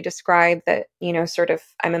picture when you describe that, sort of,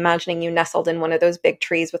 I'm imagining you nestled in one of those big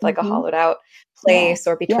trees with like a Mm-hmm. hollowed out Yeah. place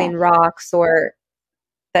or Yeah. between rocks, or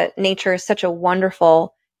that nature is such a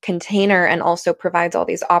wonderful container and also provides all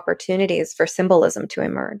these opportunities for symbolism to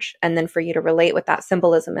emerge and then for you to relate with that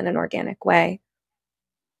symbolism in an organic way.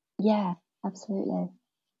 Yeah, absolutely.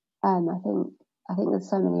 I think there's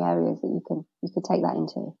so many areas that you could take that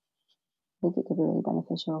into. I think it could be really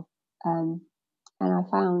beneficial. And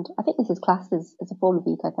I think this is classed as a form of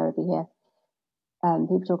ecotherapy here.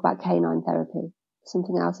 People talk about canine therapy.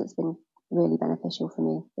 Something else that's been really beneficial for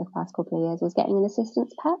me the past couple of years was getting an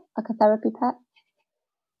assistance pet, like a therapy pet.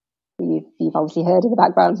 You've obviously heard in the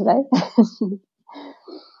background today.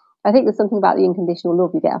 I think there's something about the unconditional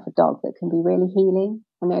love you get off a dog that can be really healing.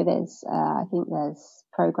 I know I think there's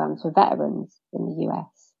programs for veterans in the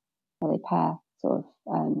US where they pair sort of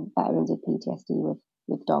veterans with PTSD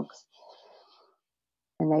with dogs,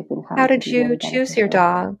 and they've been How found to did be you really choose your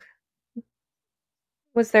beneficial. dog?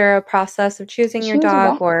 Was there a process of choosing your She was a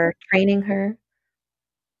dog or training her?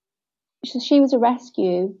 she was a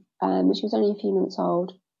rescue. She was only a few months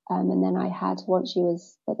old, and then once she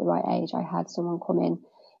was at the right age, I had someone come in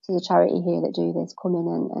to the charity here that do this, come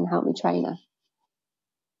in and help me train her.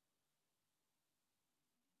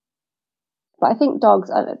 But I think dogs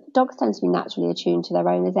tend to be naturally attuned to their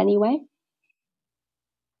owners anyway.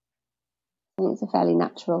 I think it's a fairly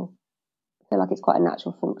natural. I feel like it's quite a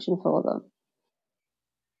natural function for them.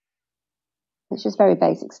 It's just very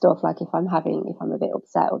basic stuff. Like if I'm a bit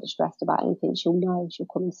upset or distressed about anything, she'll know. She'll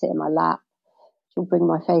come and sit in my lap. She'll bring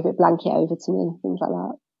my favourite blanket over to me. Things like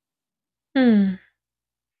that.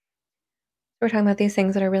 We're talking about these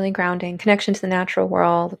things that are really grounding, connection to the natural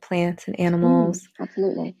world, the plants and animals.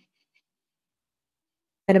 Absolutely.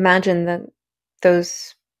 I'd imagine that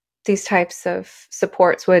these types of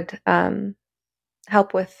supports would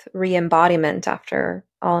help with re-embodiment after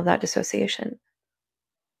all of that dissociation.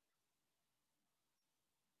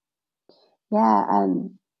 Yeah,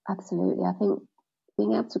 absolutely. I think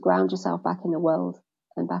being able to ground yourself back in the world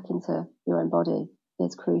and back into your own body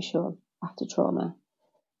is crucial after trauma.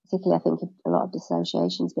 Particularly, I think a lot of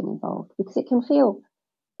dissociation's been involved because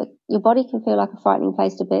your body can feel like a frightening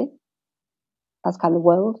place to be. That's kind of the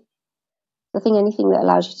world. I think anything that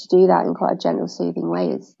allows you to do that in quite a gentle, soothing way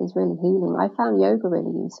is really healing. I found yoga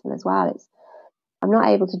really useful as well. I'm not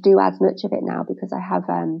able to do as much of it now because I have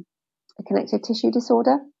a connective tissue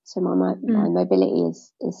disorder. So my mobility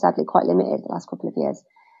is sadly quite limited the last couple of years.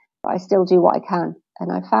 But I still do what I can.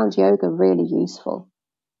 And I found yoga really useful.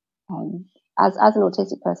 As an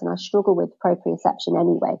autistic person, I struggle with proprioception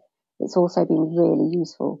anyway. It's also been really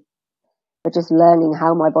useful for just learning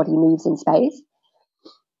how my body moves in space.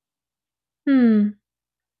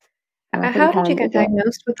 How did you get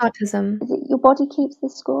diagnosed with autism? Is it your body keeps the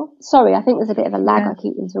score? Sorry, I think there's a bit of a lag. Yeah. I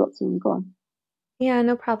keep interrupting you. Go on. Yeah,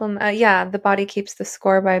 no problem. The Body Keeps the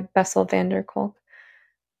Score by Bessel van der Kolk.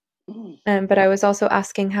 But I was also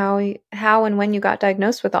asking how and when you got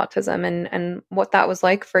diagnosed with autism and what that was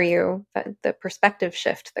like for you, the perspective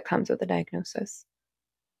shift that comes with the diagnosis.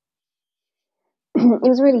 It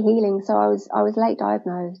was really healing. So I was late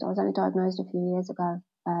diagnosed. I was only diagnosed a few years ago.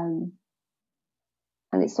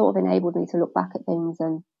 And it sort of enabled me to look back at things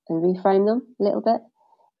and reframe them a little bit.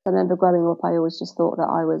 I remember growing up, I always just thought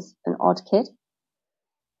that I was an odd kid.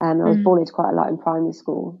 I was bullied quite a lot in primary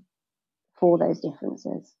school for those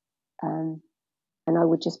differences. And I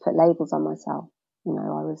would just put labels on myself. You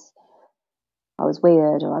know, I was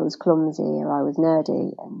weird, or I was clumsy, or I was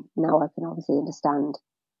nerdy. And now I can obviously understand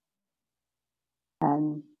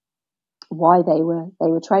why they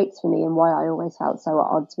were traits for me and why I always felt so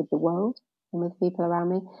at odds with the world and with people around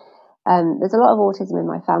me. There's a lot of autism in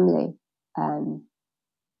my family.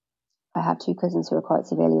 I have two cousins who are quite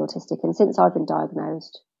severely autistic, and since I've been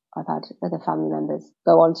diagnosed, I've had other family members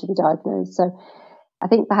go on to be diagnosed. So I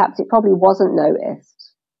think perhaps it probably wasn't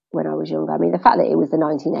noticed when I was younger. I mean, the fact that it was the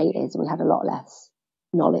 1980s and we had a lot less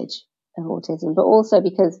knowledge of autism, but also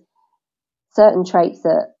because certain traits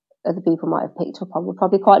that other people might have picked up on were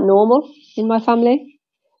probably quite normal in my family.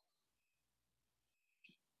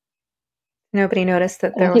 Nobody noticed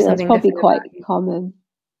that And there I was think that's something probably different quite about you. common.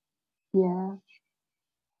 Yeah.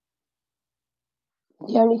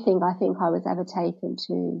 The only thing I think I was ever taken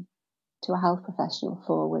to a health professional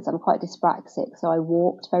for was I'm quite dyspraxic, so I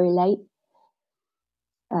walked very late.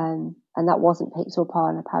 And that wasn't picked up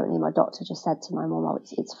on. Apparently my doctor just said to my mum, "Oh,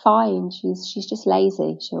 it's fine. She's just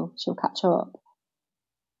lazy. She'll catch up."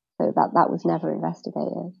 So that was never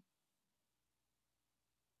investigated.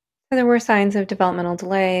 So there were signs of developmental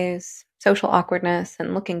delays, social awkwardness,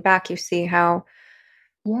 and looking back, you see how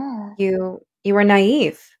you were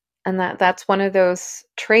naive, and that's one of those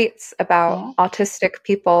traits about autistic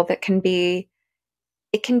people that can be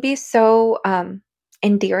so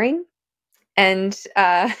endearing. And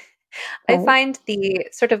I find the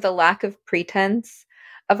sort of the lack of pretense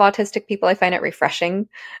of autistic people, I find it refreshing.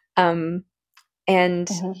 And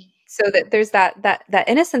so that there's that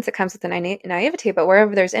innocence that comes with the naivety, but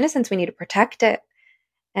wherever there's innocence, we need to protect it.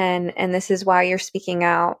 And this is why you're speaking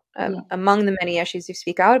out among the many issues you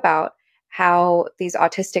speak out about, how these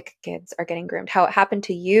autistic kids are getting groomed, how it happened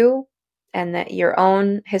to you, and that your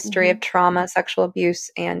own history of trauma, sexual abuse,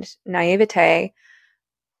 and naivete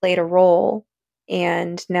played a role.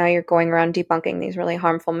 And now you're going around debunking these really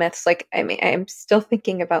harmful myths. Like, I mean, I'm still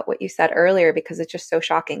thinking about what you said earlier because it's just so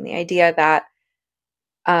shocking. The idea that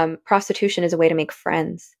prostitution is a way to make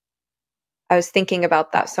friends. I was thinking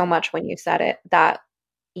about that so much when you said it, that,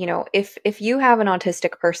 you know, if you have an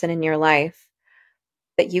autistic person in your life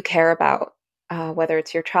that you care about, whether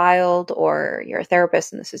it's your child or you're a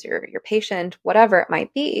therapist and this is your patient, whatever it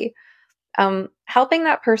might be, helping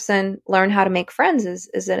that person learn how to make friends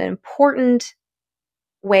is an important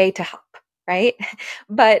way to help, right?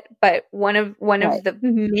 But one of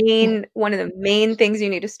the main things you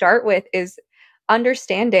need to start with is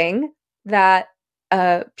understanding that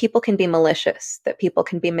people can be malicious, that people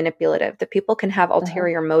can be manipulative, that people can have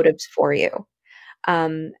ulterior motives for you.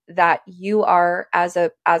 That you are, as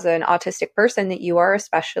an autistic person, that you are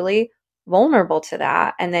especially vulnerable to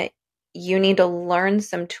that, and that you need to learn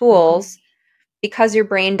some tools because your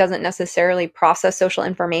brain doesn't necessarily process social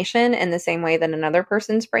information in the same way that another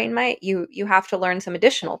person's brain might. You have to learn some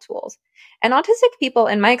additional tools. And autistic people,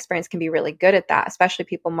 in my experience, can be really good at that, especially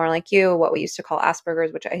people more like you, what we used to call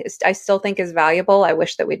Asperger's, which I still think is valuable. I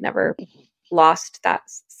wish that we'd never lost that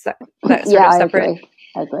sort of separate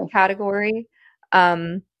category.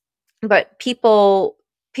 But people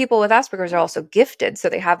with Asperger's are also gifted. So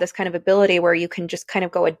they have this kind of ability where you can just kind of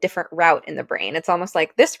go a different route in the brain. It's almost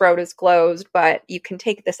like this road is closed, but you can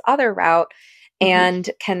take this other route and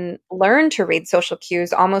can learn to read social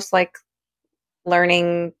cues, almost like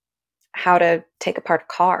learning how to take apart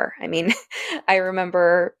a car. I mean, I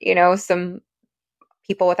remember, you know, some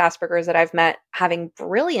people with Asperger's that I've met having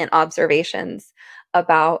brilliant observations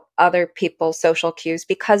about other people's social cues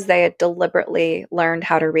because they had deliberately learned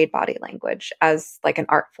how to read body language as like an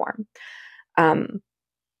art form.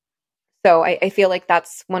 So I feel like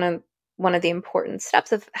that's one of the important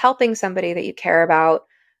steps of helping somebody that you care about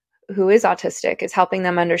who is autistic, is helping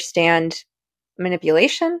them understand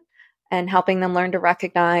manipulation and helping them learn to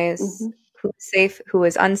recognize who is safe, who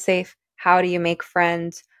is unsafe, how do you make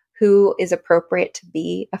friends, who is appropriate to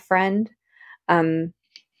be a friend.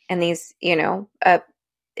 And these, you know,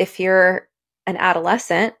 if you're an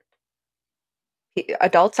adolescent,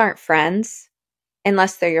 adults aren't friends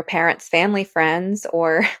unless they're your parents' family friends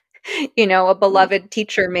or, you know, a beloved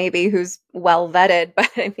teacher maybe who's well vetted.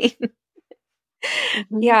 But I mean,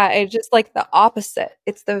 yeah, it's just like the opposite.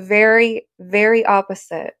 It's the very, very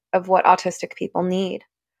opposite of what autistic people need.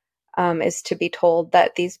 Is to be told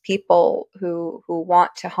that these people who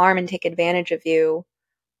want to harm and take advantage of you,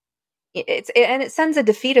 and it sends a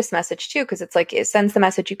defeatist message too, because it's like it sends the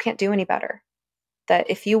message you can't do any better. That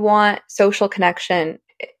if you want social connection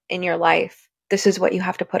in your life, this is what you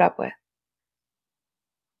have to put up with.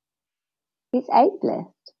 It's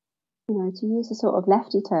ableist, you know, to use a sort of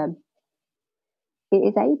lefty term. It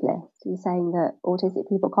is ableist. You're saying that autistic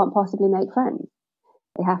people can't possibly make friends.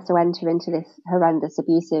 They have to enter into this horrendous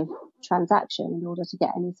abusive transaction in order to get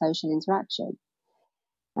any social interaction.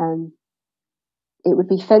 It would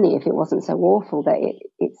be funny if it wasn't so awful that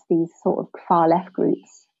it's these sort of far left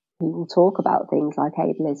groups who will talk about things like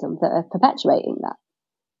ableism that are perpetuating that.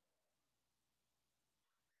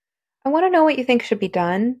 I want to know what you think should be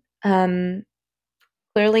done.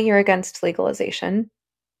 Clearly, you're against legalization.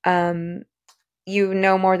 You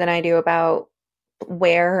know more than I do about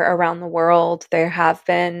where around the world there have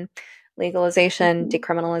been legalization,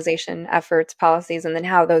 decriminalization efforts, policies, and then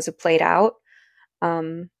how those have played out.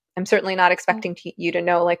 I'm certainly not expecting you to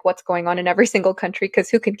know like what's going on in every single country,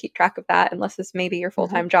 because who can keep track of that unless this may be your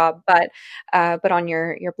full-time job. But on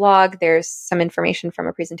your blog, there's some information from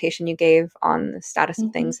a presentation you gave on the status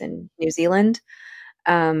of things in New Zealand.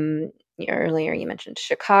 Earlier you mentioned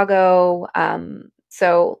Chicago.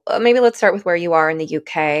 So maybe let's start with where you are in the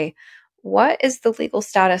UK. What is the legal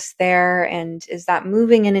status there? And is that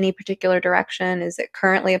moving in any particular direction? Is it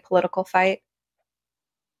currently a political fight?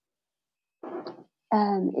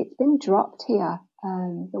 It's been dropped here.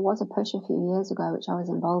 there was a push a few years ago, which I was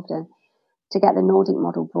involved in, to get the Nordic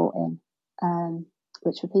model brought in,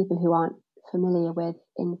 which for people who aren't familiar with,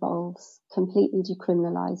 involves completely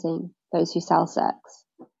decriminalising those who sell sex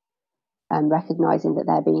and recognising that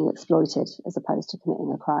they're being exploited as opposed to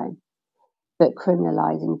committing a crime, but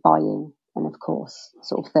criminalising buying and, of course,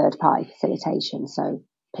 sort of third-party facilitation, so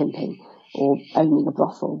pimping or owning a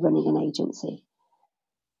brothel, running an agency.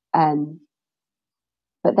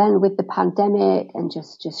 But then with the pandemic and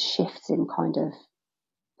just shifts in kind of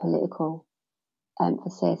political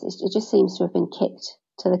emphasis, it just seems to have been kicked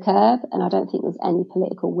to the curb, and I don't think there's any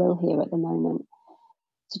political will here at the moment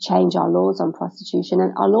to change our laws on prostitution.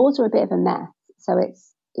 And our laws are a bit of a mess. So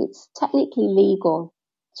it's technically legal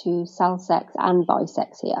to sell sex and buy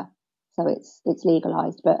sex here. So it's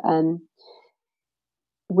legalized, but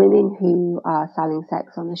women who are selling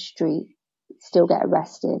sex on the street still get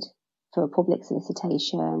arrested for public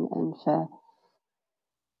solicitation and for,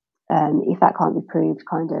 if that can't be proved,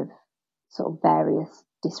 kind of sort of various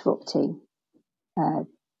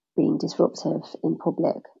being disruptive in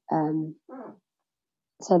public.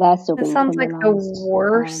 So they're still being sounds like the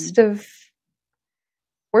criminalised.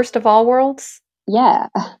 worst of all worlds. Yeah,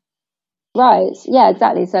 right. Yeah,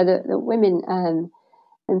 exactly. So the women and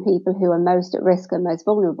people who are most at risk and most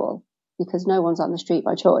vulnerable, because no one's on the street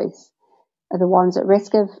by choice, are the ones at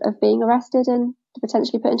risk of being arrested and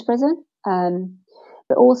potentially put into prison.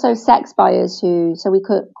 But also sex buyers so we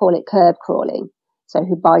could call it curb crawling, so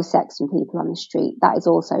who buy sex from people on the street, that is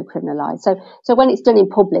also criminalised. So when it's done in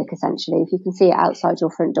public, essentially, if you can see it outside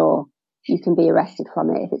your front door, you can be arrested from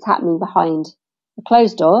it. If it's happening behind a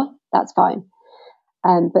closed door, that's fine.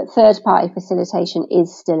 But third-party facilitation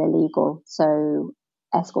is still illegal. So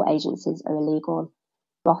escort agencies are illegal,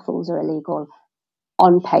 brothels are illegal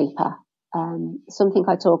on paper. Something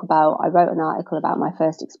I talk about, I wrote an article about my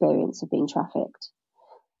first experience of being trafficked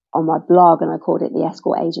on my blog, and I called it the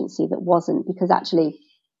escort agency that wasn't, because actually,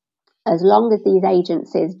 as long as these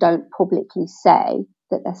agencies don't publicly say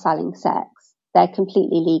that they're selling sex, they're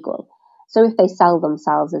completely legal. So if they sell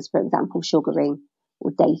themselves as, for example, sugaring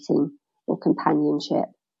or dating or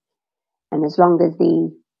companionship, and as long as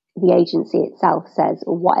the agency itself says,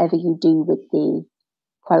 or whatever you do with the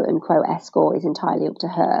quote unquote escort is entirely up to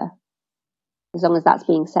her, as long as that's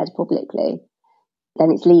being said publicly,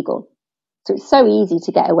 then it's legal. So it's so easy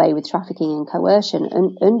to get away with trafficking and coercion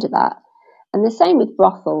under that. And the same with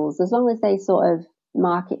brothels, as long as they sort of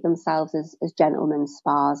market themselves as gentlemen's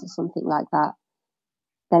spas or something like that,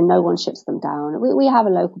 then no one shuts them down. We have a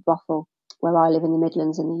local brothel where I live in the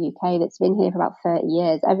Midlands in the UK that's been here for about 30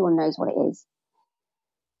 years. Everyone knows what it is.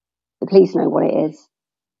 The police know what it is.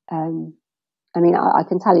 I mean, I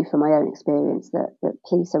can tell you from my own experience that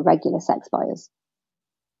police are regular sex buyers.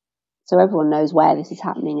 So everyone knows where this is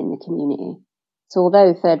happening in the community. So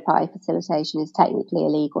although third-party facilitation is technically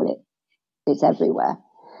illegal, it's everywhere.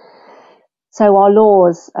 So our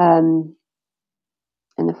laws and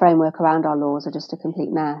the framework around our laws are just a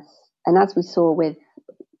complete mess. And as we saw with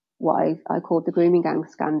what I called the grooming gang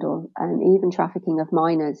scandal, and even trafficking of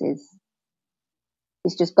minors is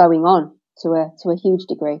just going on to a huge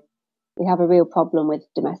degree. We have a real problem with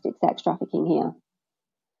domestic sex trafficking here.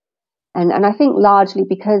 And I think largely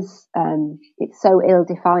because it's so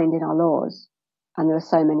ill-defined in our laws and there are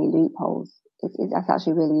so many loopholes, it's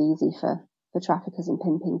actually really easy for traffickers and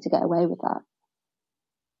pimping to get away with that.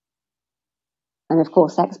 And of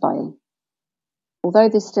course, sex buying. Although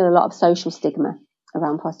there's still a lot of social stigma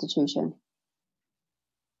around prostitution,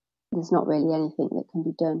 there's not really anything that can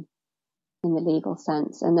be done in the legal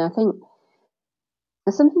sense. And I think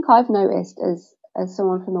there's something I've noticed as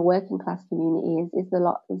someone from a working class community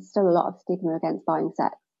there's still a lot of stigma against buying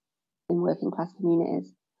sex in working class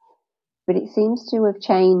communities. But it seems to have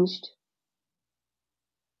changed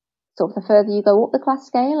sort of the further you go up the class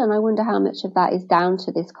scale, and I wonder how much of that is down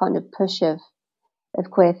to this kind of push of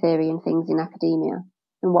queer theory and things in academia.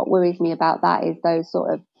 And what worries me about that is those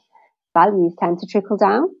sort of values tend to trickle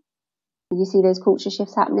down. You see those culture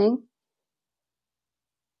shifts happening.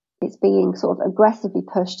 It's being sort of aggressively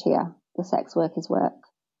pushed here, the sex workers work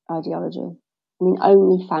ideology. I mean,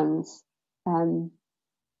 OnlyFans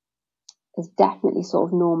has definitely sort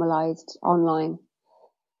of normalised online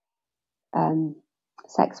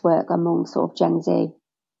sex work among sort of Gen Z.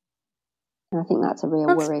 And I think that's a real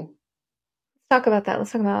worry. Let's talk about that.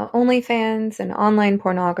 Let's talk about OnlyFans and online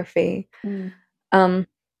pornography.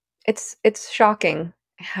 It's shocking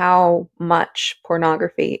how much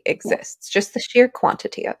pornography exists, just the sheer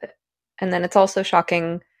quantity of it. And then it's also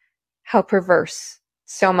shocking how perverse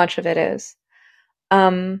so much of it is.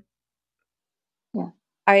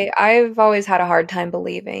 I've always had a hard time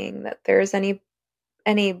believing that there's any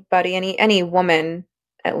anybody, any woman,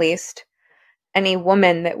 at least, any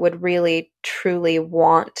woman that would really truly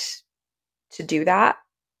want to do that.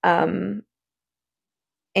 And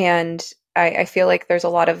I feel like there's a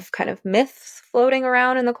lot of kind of myths floating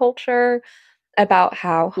around in the culture about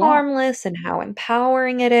how harmless and how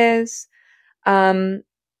empowering it is. From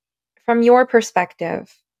your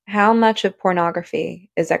perspective, how much of pornography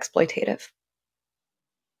is exploitative?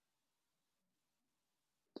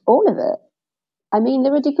 All of it. I mean,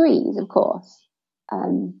 there are degrees, of course,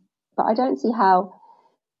 but I don't see how,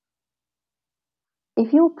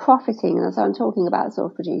 if you're profiting, and so I'm talking about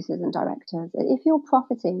sort of producers and directors, if you're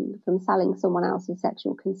profiting from selling someone else's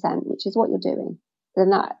sexual consent, which is what you're doing, then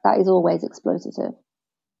that is always exploitative.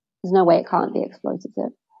 There's no way it can't be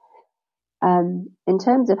exploitative. In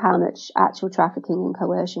terms of how much actual trafficking and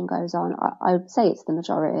coercion goes on, I would say it's the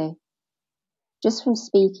majority. Just from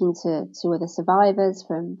speaking to other survivors,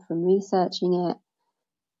 from researching it.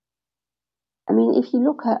 I mean, if you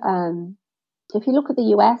look at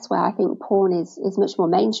the US, where I think porn is much more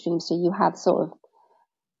mainstream, so you have sort of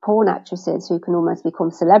porn actresses who can almost become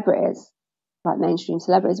celebrities, like mainstream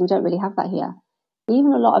celebrities. We don't really have that here.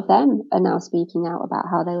 Even a lot of them are now speaking out about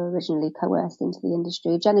how they were originally coerced into the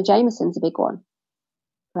industry. Jenna Jameson's a big one,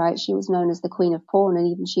 right? She was known as the queen of porn, and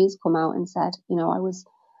even she's come out and said, I was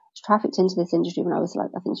trafficked into this industry when I was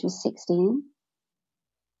I think she was 16.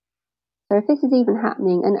 So if this is even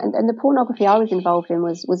happening, and the pornography I was involved in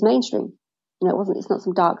was mainstream, it's not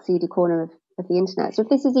some dark, seedy corner of the internet. So if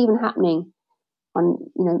this is even happening on,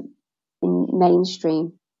 in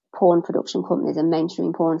mainstream porn production companies and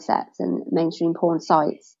mainstream porn sets and mainstream porn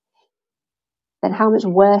sites, then how much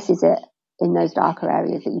worse is it in those darker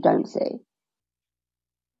areas that you don't see?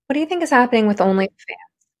 What do you think is happening with OnlyFans?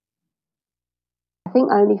 I think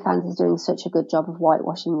OnlyFans is doing such a good job of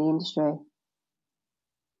whitewashing the industry,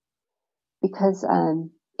 because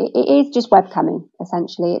it is just webcamming,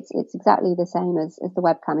 essentially. It's exactly the same as the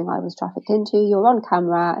webcamming I was trafficked into. You're on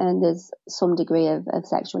camera and there's some degree of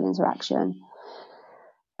sexual interaction.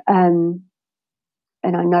 And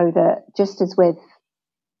I know that just as with,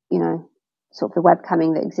 sort of the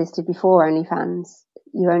webcamming that existed before OnlyFans,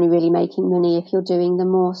 you're only really making money if you're doing the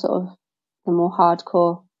more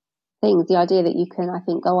hardcore things. The idea that you can, I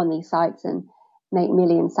think, go on these sites and make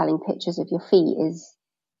millions selling pictures of your feet is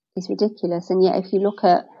ridiculous. And yet, if you look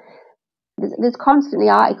at, there's constantly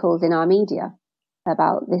articles in our media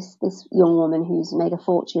about this young woman who's made a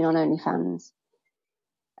fortune on OnlyFans.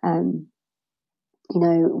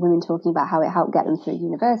 Women talking about how it helped get them through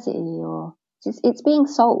university, or it's being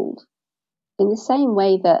sold in the same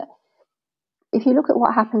way that, if you look at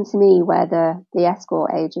what happened to me, where the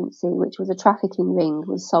escort agency, which was a trafficking ring,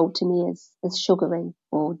 was sold to me as sugaring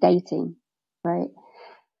or dating, right,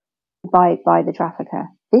 by the trafficker.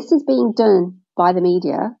 This is being done by the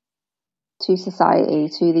media to society,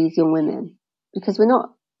 to these young women, because they're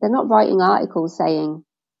not writing articles saying,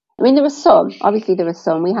 I mean, there are some,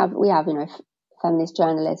 we have, feminist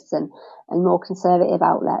journalists and more conservative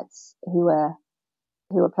outlets who are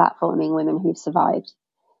platforming women who've survived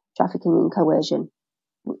trafficking and coercion,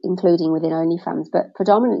 including within OnlyFans. But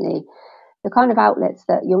predominantly, the kind of outlets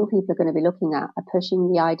that young people are going to be looking at are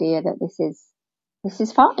pushing the idea that this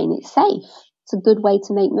is fine, it's safe, it's a good way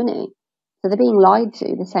to make money. So they're being lied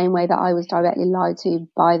to the same way that I was directly lied to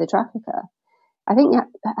by the trafficker. I think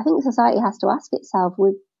society has to ask itself,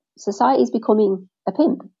 society is becoming a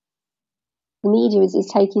pimp. The media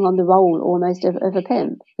is taking on the role almost of a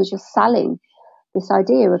pimp, who's just selling this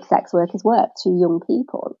idea of sex workers' work to young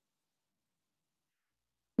people.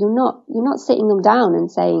 You're not sitting them down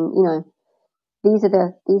and saying, these are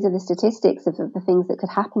the statistics of the things that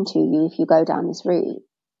could happen to you if you go down this route.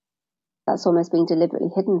 That's almost being deliberately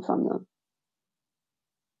hidden from them.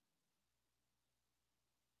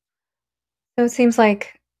 So it seems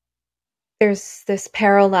like there's this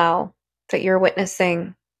parallel that you're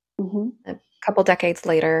witnessing a couple decades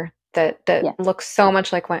later that looks so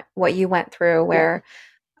much like what you went through, where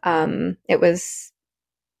it was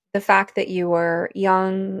the fact that you were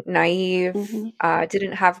young, naive,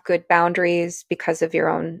 didn't have good boundaries because of your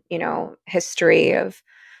own, history of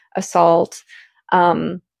assault,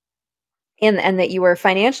 and that you were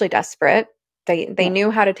financially desperate. They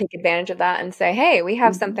knew how to take advantage of that and say, hey, we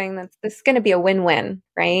have something that's going to be a win-win,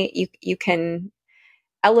 right? You can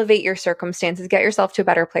elevate your circumstances, get yourself to a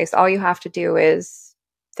better place. All you have to do is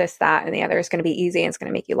this, that, and the other. Is going to be easy and it's going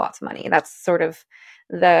to make you lots of money. That's sort of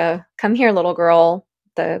the come here, little girl,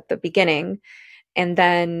 the beginning. And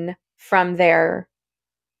then from there,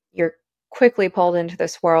 you're quickly pulled into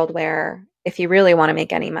this world where if you really want to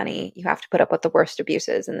make any money, you have to put up with the worst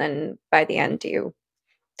abuses. And then by the end, you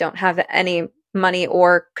don't have any money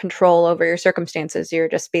or control over your circumstances. You're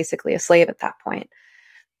just basically a slave at that point.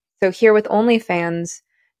 So here with OnlyFans,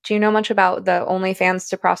 do you know much about the OnlyFans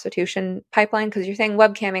to prostitution pipeline? Because you're saying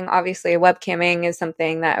webcamming, obviously webcamming is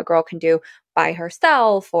something that a girl can do by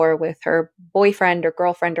herself or with her boyfriend or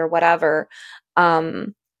girlfriend or whatever.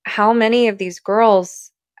 How many of these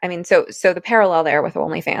girls, I mean, so the parallel there with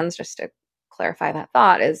OnlyFans, just to clarify that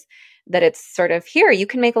thought, is that it's sort of here, you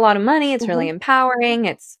can make a lot of money. It's really empowering.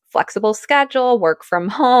 It's flexible schedule, work from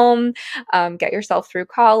home, get yourself through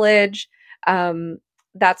college.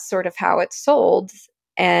 That's sort of how it's sold,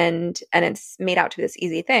 and it's made out to be this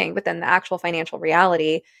easy thing. But then the actual financial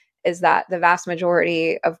reality is that the vast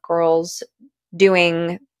majority of girls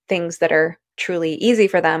doing things that are truly easy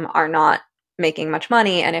for them are not making much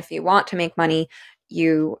money. And if you want to make money,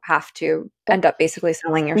 you have to end up basically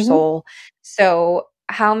selling your soul. So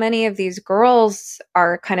how many of these girls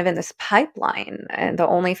are kind of in this pipeline and the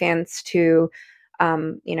OnlyFans to,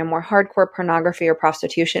 more hardcore pornography or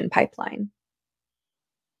prostitution pipeline?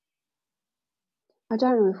 I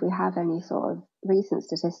don't know if we have any sort of recent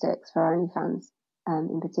statistics for OnlyFans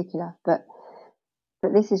in particular, but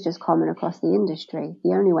this is just common across the industry.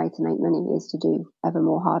 The only way to make money is to do ever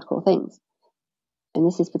more hardcore things. And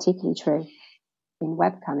this is particularly true in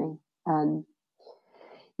webcamming.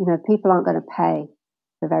 People aren't going to pay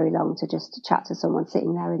for very long to just chat to someone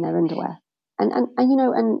sitting there in their underwear. And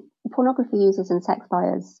pornography users and sex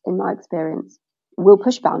buyers, in my experience, will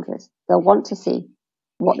push boundaries. They'll want to see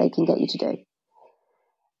what they can get you to do.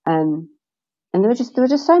 And there are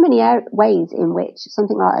just so many ways in which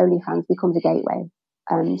something like OnlyFans becomes a gateway.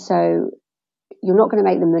 So you're not going to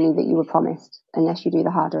make the money that you were promised unless you do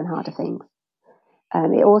the harder and harder things.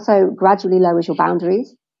 It also gradually lowers your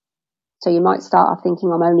boundaries. So you might start off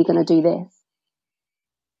thinking, I'm only going to do this.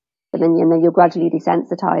 But then you're gradually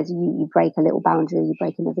desensitized. You break a little boundary, you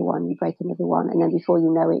break another one, you break another one. And then before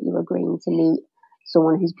you know it, you're agreeing to meet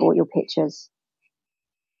someone who's bought your pictures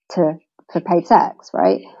for paid sex,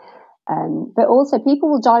 right? But also people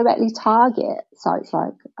will directly target sites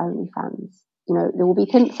like OnlyFans. There will be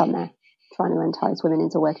pimps on there trying to entice women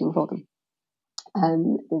into working for them.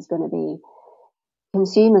 There's going to be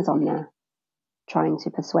consumers on there trying to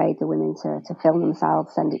persuade the women to film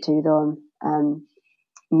themselves, send it to them,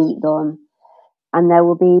 meet them. And there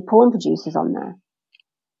will be porn producers on there.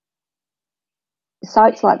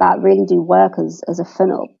 Sites like that really do work as a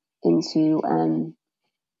funnel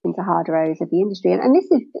into harder areas of the industry. And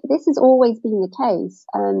this has always been the case.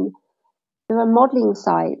 There are modelling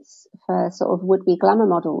sites for sort of would-be glamour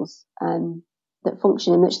models that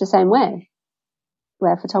function in much the same way,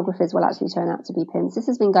 where photographers will actually turn out to be pimps. This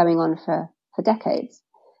has been going on for decades.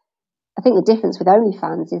 I think the difference with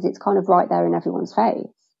OnlyFans is it's kind of right there in everyone's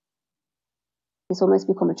face. It's almost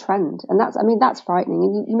become a trend. And that's frightening.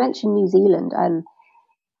 And you mentioned New Zealand, and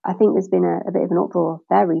I think there's been a bit of an uproar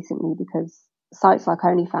there recently because sites like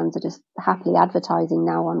OnlyFans are just happily advertising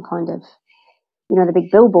now on kind of, the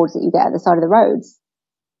big billboards that you get at the side of the roads.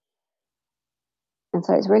 And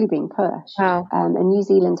so it's really being pushed. Wow. And New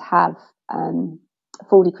Zealand have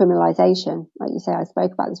full decriminalisation. Like you say, I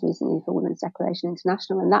spoke about this recently for Women's Declaration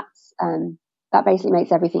International, and that basically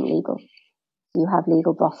makes everything legal. You have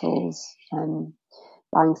legal brothels,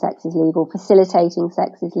 buying sex is legal, facilitating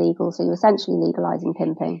sex is legal, so you're essentially legalising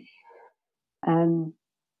pimping. And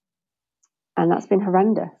that's been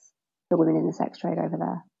horrendous for women in the sex trade over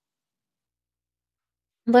there.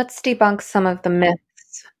 Let's debunk some of the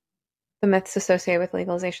myths associated with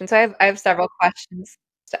legalization. So I have several questions.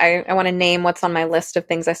 I want to name what's on my list of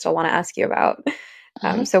things I still want to ask you about.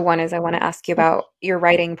 So one is I want to ask you about your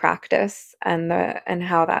writing practice and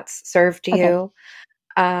how that's served you.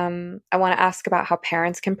 I want to ask about how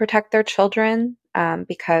parents can protect their children,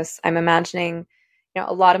 because I'm imagining,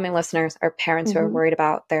 a lot of my listeners are parents who are worried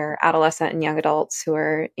about their adolescent and young adults who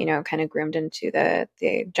are, kind of groomed into the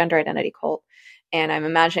gender identity cult. And I'm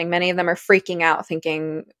imagining many of them are freaking out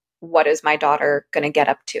thinking, what is my daughter going to get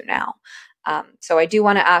up to now? So I do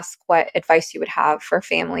want to ask what advice you would have for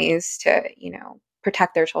families to,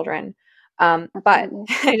 protect their children. But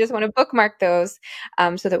I just want to bookmark those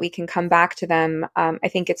so that we can come back to them. I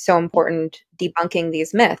think it's so important debunking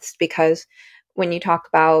these myths, because when you talk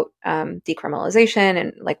about decriminalization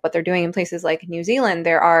and like what they're doing in places like New Zealand,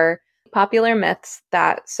 there are popular myths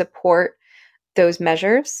that support those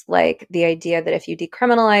measures, like the idea that if you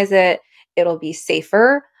decriminalize it, it'll be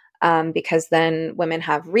safer. Because then women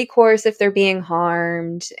have recourse if they're being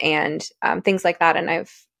harmed and things like that. And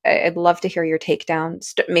I'd love to hear your takedown,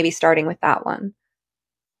 maybe starting with that one.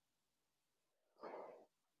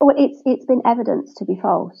 Well, it's been evidenced to be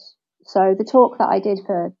false. So the talk that I did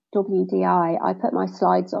for WDI, I put my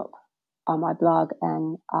slides up on my blog,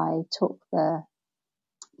 and I took the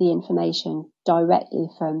information directly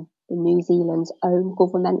from the New Zealand's own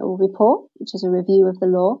governmental report, which is a review of the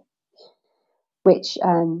law, which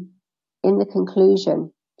in the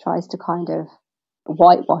conclusion tries to kind of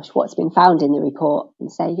whitewash what's been found in the report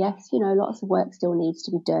and say, yes, lots of work still needs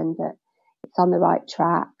to be done, but it's on the right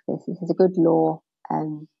track. This is a good law.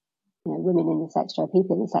 Women in the sex trade,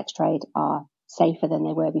 people in the sex trade are safer than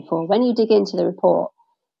they were before. When you dig into the report,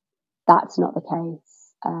 that's not the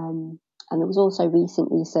case. And there was also recent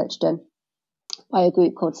research done by a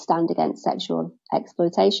group called Stand Against Sexual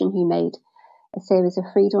Exploitation, who made a series of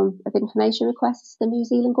freedom of information requests to the New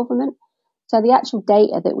Zealand government. So the actual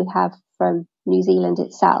data that we have from New Zealand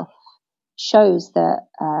itself shows that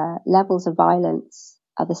levels of violence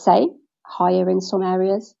are the same, higher in some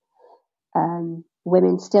areas.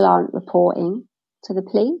 Women still aren't reporting to the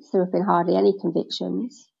police. There have been hardly any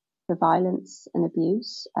convictions for violence and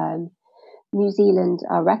abuse. New Zealand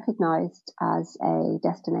are recognised as a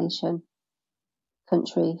destination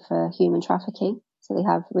country for human trafficking, so they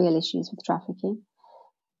have real issues with trafficking.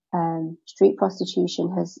 Street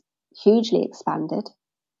prostitution has hugely expanded,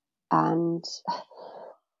 and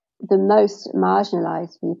the most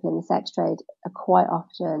marginalised people in the sex trade are quite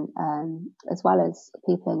often, as well as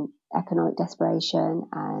people in economic desperation,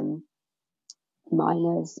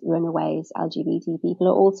 minors, runaways, LGBT people,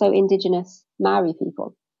 are also Indigenous Maori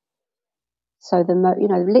people. So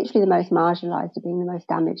literally the most marginalised are being the most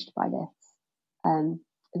damaged by this.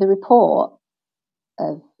 The report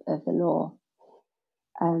of the law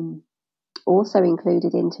also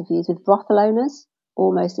included interviews with brothel owners,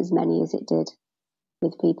 almost as many as it did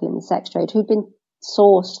with people in the sex trade who'd been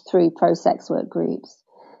sourced through pro-sex work groups.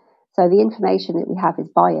 So the information that we have is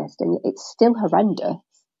biased, and it's still horrendous.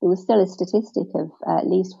 There was still a statistic of at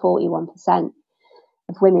least 41%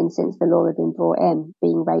 of women, since the law had been brought in,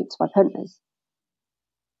 being raped by punters.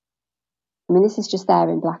 I mean, this is just there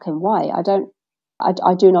in black and white. I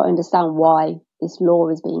do not understand why this law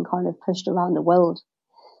is being kind of pushed around the world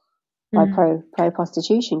by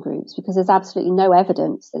pro-prostitution groups, because there's absolutely no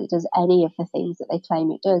evidence that it does any of the things that they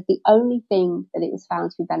claim it does. The only thing that it was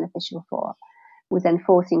found to be beneficial for was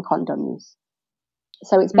enforcing condom use.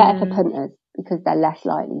 So it's better for punters because they're less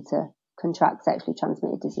likely to contract sexually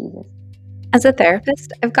transmitted diseases. As a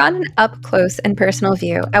therapist, I've gotten an up-close and personal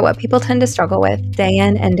view at what people tend to struggle with day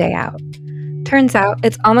in and day out. Turns out,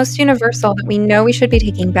 it's almost universal that we know we should be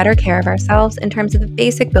taking better care of ourselves in terms of the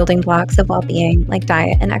basic building blocks of well-being, like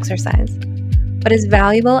diet and exercise. But as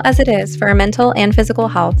valuable as it is for our mental and physical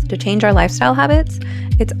health to change our lifestyle habits,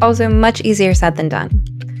 it's also much easier said than done.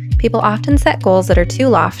 People often set goals that are too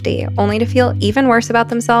lofty, only to feel even worse about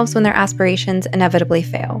themselves when their aspirations inevitably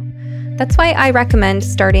fail. That's why I recommend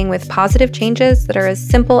starting with positive changes that are as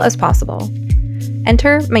simple as possible.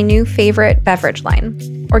 Enter my new favorite beverage line.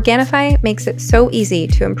 Organifi makes it so easy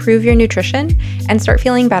to improve your nutrition and start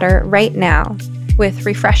feeling better right now, with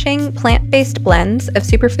refreshing plant-based blends of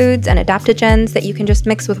superfoods and adaptogens that you can just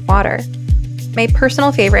mix with water. My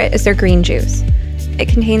personal favorite is their green juice. It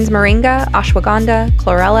contains moringa, ashwagandha,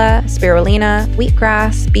 chlorella, spirulina,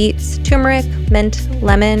 wheatgrass, beets, turmeric, mint,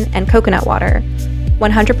 lemon, and coconut water.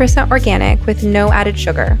 100% organic with no added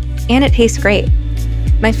sugar, and it tastes great.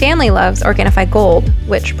 My family loves Organifi Gold,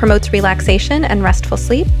 which promotes relaxation and restful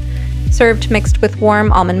sleep, served mixed with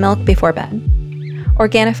warm almond milk before bed.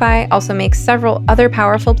 Organifi also makes several other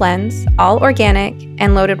powerful blends, all organic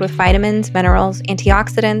and loaded with vitamins, minerals,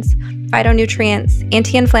 antioxidants, phytonutrients,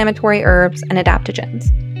 anti-inflammatory herbs, and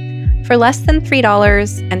adaptogens. For less than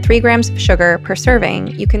 $3 and 3 grams of sugar per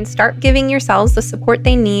serving, you can start giving yourselves the support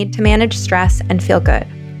they need to manage stress and feel good.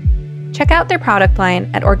 Check out their product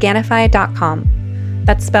line at Organifi.com.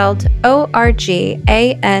 That's spelled ORGANIFI.com,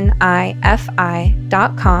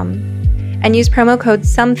 and use promo code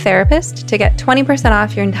SOMETHERAPIST to get 20%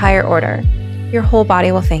 off your entire order. Your whole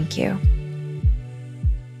body will thank you.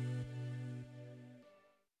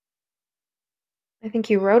 I think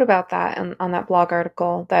you wrote about that on that blog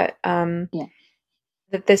article, that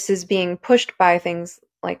that this is being pushed by things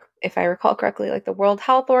like, if I recall correctly, like the World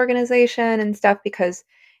Health Organization and stuff, because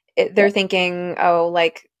they're thinking,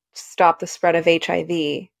 stop the spread of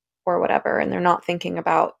HIV or whatever, and they're not thinking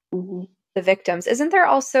about the victims. Isn't there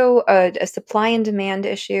also a supply and demand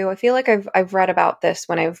issue? I feel like I've read about this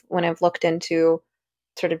when I've looked into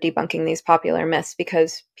sort of debunking these popular myths,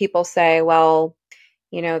 because people say, well,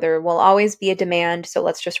 there will always be a demand, so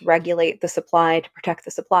let's just regulate the supply to protect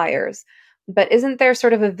the suppliers. But isn't there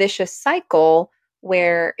sort of a vicious cycle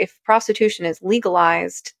where if prostitution is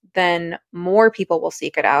legalized, then more people will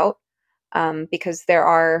seek it out? Because there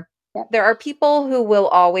are Yep. There are people who will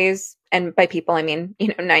always, and by people I mean,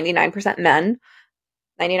 99% men,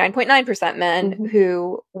 99.9% men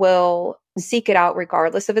who will seek it out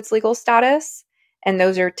regardless of its legal status. And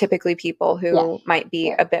those are typically people who might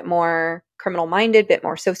be a bit more criminal minded, bit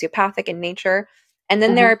more sociopathic in nature. And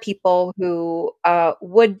then there are people who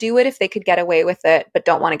would do it if they could get away with it, but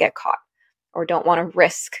don't want to get caught or don't want to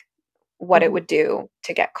risk what it would do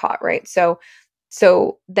to get caught, right? So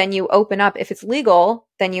then you open up, if it's legal,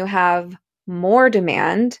 then you have more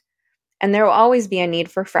demand, and there will always be a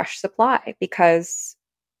need for fresh supply, because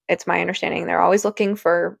it's my understanding they're always looking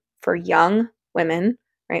for young women,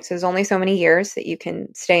 right? So there's only so many years that you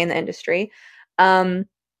can stay in the industry.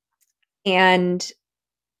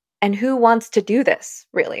 And who wants to do this,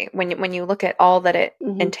 really, when you look at all that it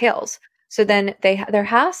entails? So then there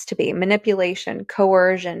has to be manipulation,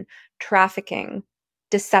 coercion, trafficking,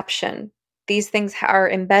 deception. These things are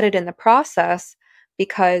embedded in the process,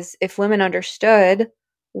 because if women understood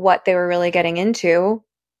what they were really getting into,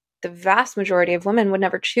 the vast majority of women would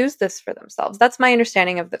never choose this for themselves. That's my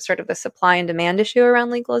understanding of the sort of the supply and demand issue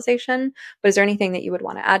around legalization. But is there anything that you would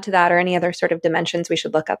want to add to that, or any other sort of dimensions we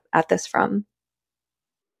should look up at this from?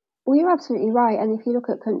 Well, you're absolutely right. And if you look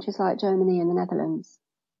at countries like Germany and the Netherlands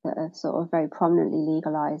that are sort of very prominently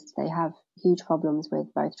legalized, they have huge problems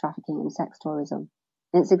with both trafficking and sex tourism.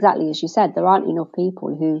 And it's exactly as you said, there aren't enough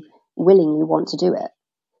people who willingly want to do it.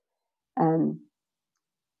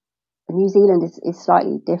 New Zealand is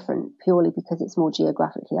slightly different purely because it's more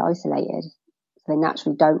geographically isolated. So they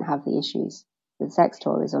naturally don't have the issues with sex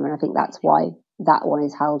tourism. And I think that's why that one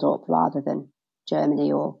is held up rather than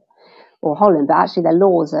Germany or Holland. But actually their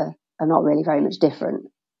laws are not really very much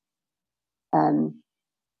different.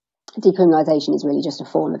 Decriminalisation is really just a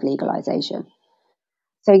form of legalisation.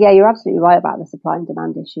 So yeah, you're absolutely right about the supply and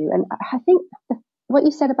demand issue. And I think what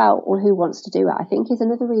you said about who wants to do it, I think is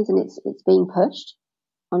another reason it's being pushed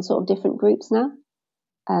on sort of different groups now.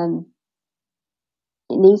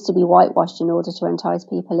 It needs to be whitewashed in order to entice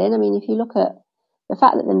people in. I mean, if you look at the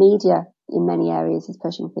fact that the media in many areas is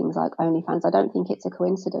pushing things like OnlyFans, I don't think it's a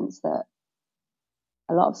coincidence that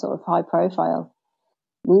a lot of sort of high profile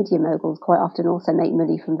media moguls quite often also make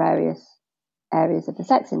money from various areas of the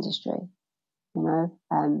sex industry. I don't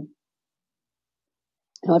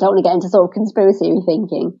want to get into sort of conspiracy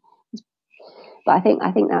thinking, but I think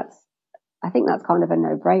that's kind of a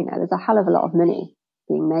no-brainer. There's a hell of a lot of money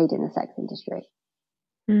being made in the sex industry.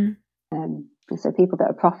 And so people that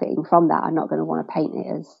are profiting from that are not going to want to paint it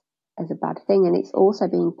as a bad thing. And it's also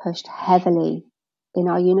being pushed heavily in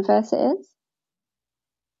our universities,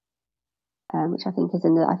 which I think is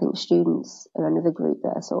I think students are another group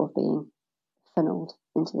that are sort of being funneled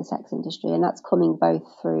into the sex industry. And that's coming both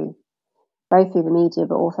through the media,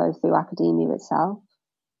 but also through academia itself.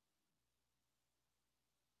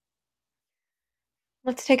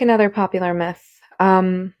 Let's take another popular myth.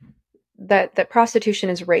 That prostitution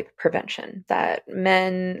is rape prevention. That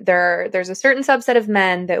there's a certain subset of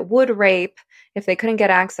men that would rape if they couldn't get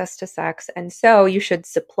access to sex, and so you should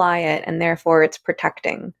supply it, and therefore it's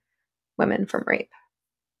protecting women from rape.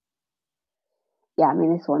 Yeah, I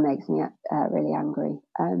mean, this one makes me really angry.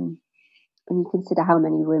 When you consider how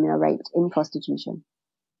many women are raped in prostitution.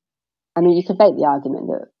 I mean, you could make the argument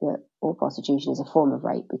that all prostitution is a form of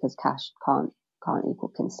rape because cash can't equal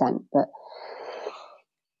consent, but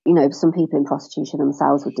some people in prostitution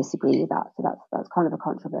themselves would disagree with that. So that's kind of a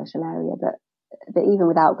controversial area. But even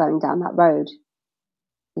without going down that road,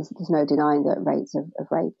 there's no denying that rates of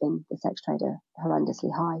rape in the sex trade are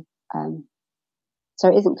horrendously high. So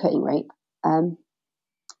it isn't cutting rape.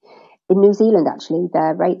 In New Zealand, actually,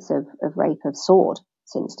 their rates of rape have soared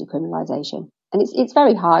since decriminalisation. And it's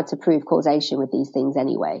very hard to prove causation with these things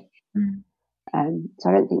anyway. So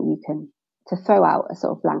I don't think you can, to throw out a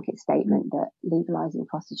sort of blanket statement that legalising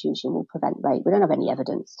prostitution will prevent rape. We don't have any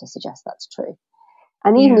evidence to suggest that's true.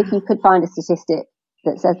 And even if you could find a statistic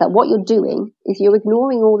that says that, what you're doing is you're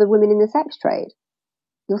ignoring all the women in the sex trade.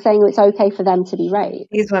 You're saying it's okay for them to be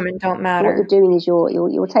raped. These women don't matter. What you're doing is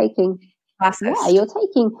you're taking, Classist. you're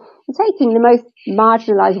taking the most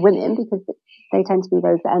marginalised women, because they tend to be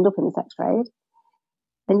those that end up in the sex trade,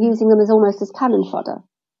 and using them as almost as cannon fodder.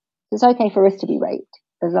 It's okay for us to be raped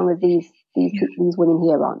as long as these women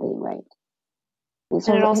here aren't being raped. It's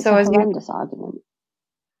a horrendous argument.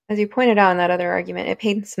 As you pointed out in that other argument, it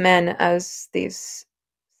paints men as these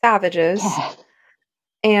savages. Yeah.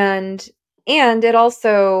 And it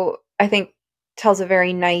also, I think, tells a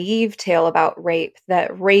very naive tale about rape,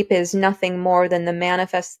 that rape is nothing more than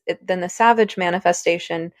the savage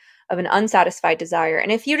manifestation of an unsatisfied desire.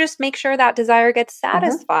 And if you just make sure that desire gets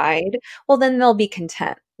satisfied, well, then they'll be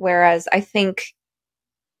content. Whereas I think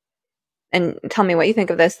and tell me what you think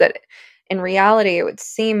of this, that in reality, it would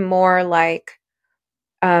seem more like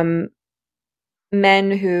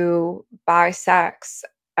men who buy sex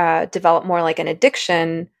develop more like an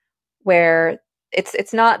addiction, where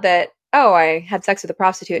it's not that, oh, I had sex with a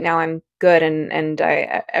prostitute, now I'm good, and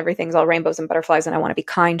everything's all rainbows and butterflies, and I want to be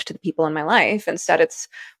kind to the people in my life. Instead, it's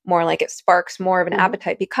more like it sparks more of an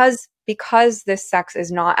appetite because this sex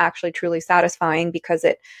is not actually truly satisfying,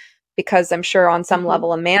 because I'm sure on some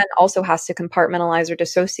level a man also has to compartmentalize or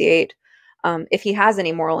dissociate. If he has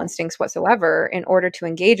any moral instincts whatsoever, in order to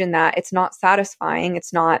engage in that, it's not satisfying.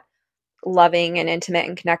 It's not loving and intimate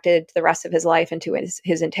and connected to the rest of his life and to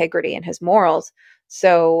his integrity and his morals.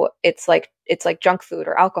 So it's like junk food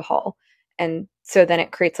or alcohol. And so then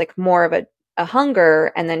it creates like more of a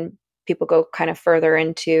hunger, and then people go kind of further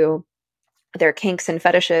into their kinks and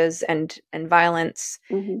fetishes and violence.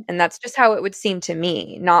 And that's just how it would seem to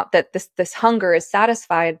me. Not that this hunger is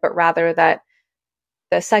satisfied, but rather that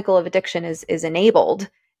the cycle of addiction is enabled,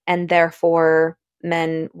 and therefore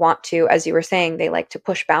men want to, as you were saying, they like to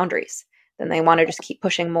push boundaries. Then they want to just keep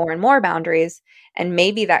pushing more and more boundaries. And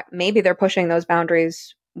maybe they're pushing those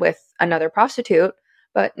boundaries with another prostitute,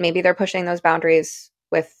 but maybe they're pushing those boundaries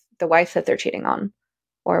with the wife that they're cheating on,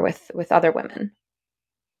 or with other women.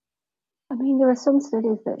 I mean, there are some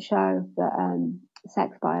studies that show that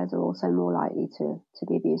sex buyers are also more likely to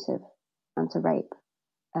be abusive and to rape.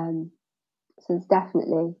 So there's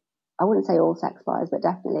definitely, I wouldn't say all sex buyers, but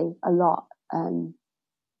definitely a lot are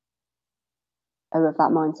of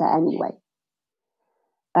that mindset anyway.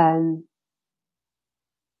 And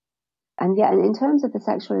yeah, and in terms of the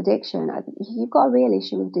sexual addiction, you've got a real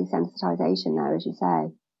issue with desensitization there, as you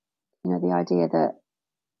say. You know, the idea that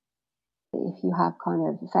if you have kind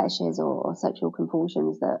of fetishes or sexual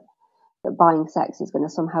compulsions, that buying sex is going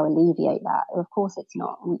to somehow alleviate that. Of course it's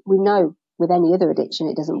not. We know with any other addiction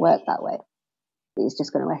it doesn't work that way. It's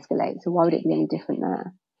just going to escalate. So why would it be any different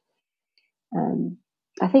there?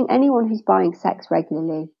 I think anyone who's buying sex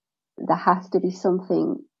regularly, there has to be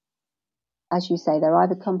something, as you say, they're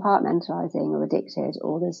either compartmentalizing or addicted,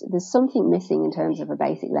 or there's something missing in terms of a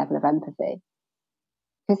basic level of empathy.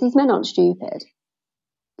 Because these men aren't stupid.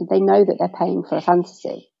 They know that they're paying for a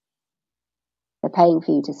fantasy. They're paying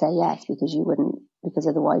for you to say yes because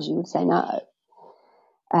otherwise you would say no.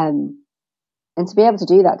 And to be able to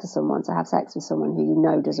do that to someone, to have sex with someone who you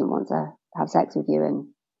know doesn't want to have sex with you and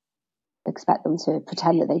expect them to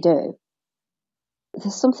pretend that they do,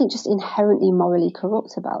 there's something just inherently morally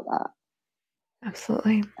corrupt about that.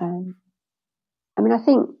 Absolutely. I mean, I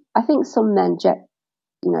think some men,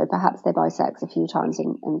 perhaps they buy sex a few times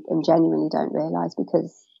and genuinely don't realise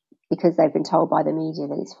because they've been told by the media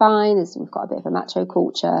that it's fine, we've got a bit of a macho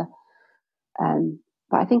culture.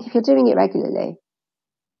 But I think if you're doing it regularly,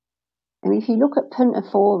 I mean, if you look at punter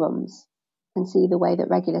forums and see the way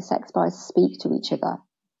that regular sex buyers speak to each other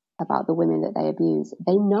about the women that they abuse,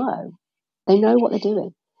 they know what they're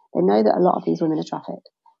doing. They know that a lot of these women are trafficked,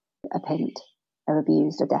 are pimped, are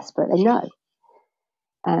abused, are desperate. They know.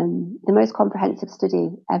 The most comprehensive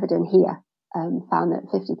study ever done here found that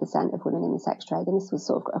 50% of women in the sex trade, and this was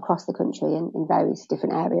sort of across the country in various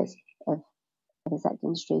different areas of the sex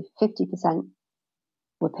industry, 50%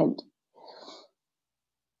 were pimped.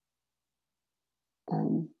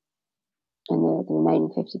 And the remaining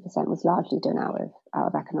 50% was largely done out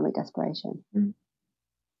of economic desperation. And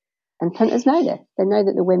punters know this. They know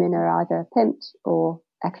that the women are either pimped or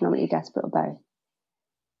economically desperate or both.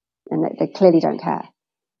 And they clearly don't care.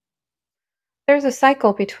 There's a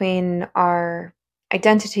cycle between our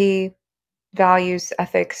identity, values,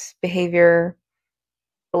 ethics, behavior,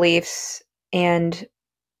 beliefs, and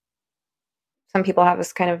some people have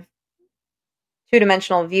this kind of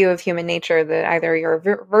two-dimensional view of human nature, that either you're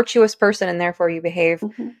a virtuous person and therefore you behave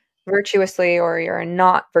virtuously, or you're a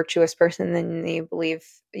not virtuous person and you believe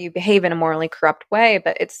you behave in a morally corrupt way.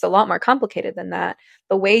 But it's a lot more complicated than that.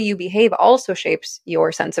 The way you behave also shapes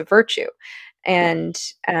your sense of virtue. And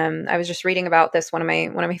I was just reading about this. One of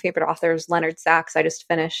my favorite authors, Leonard Sachs, I just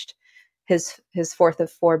finished his fourth of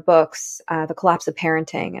 4 books, The Collapse of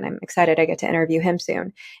Parenting, and I'm excited I get to interview him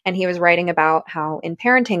soon. And he was writing about how in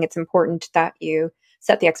parenting it's important that you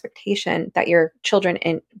set the expectation that your children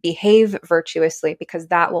behave virtuously, because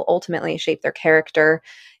that will ultimately shape their character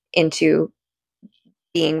into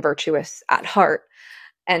being virtuous at heart.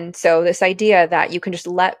 And so this idea that you can just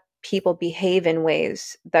let people behave in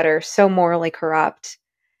ways that are so morally corrupt,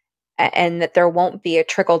 and that there won't be a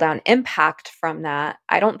trickle-down impact from that.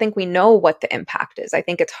 I don't think we know what the impact is. I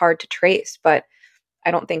think it's hard to trace, but I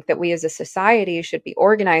don't think that we as a society should be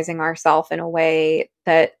organizing ourselves in a way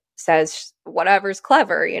that says whatever's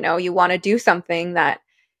clever. You want to do something that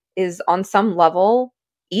is on some level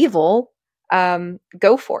evil,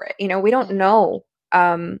 go for it. We don't know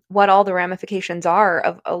what all the ramifications are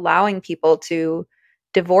of allowing people to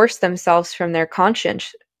divorce themselves from their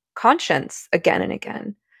conscience again and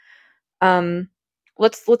again.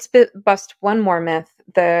 Let's bust one more myth.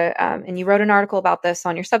 And you wrote an article about this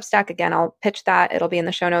on your Substack. Again, I'll pitch that. It'll be in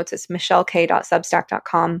the show notes. It's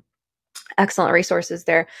michelek.substack.com. Excellent resources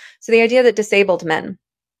there. So the idea that disabled men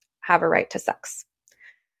have a right to sex.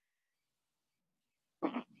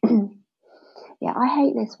 Yeah, I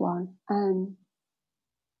hate this one.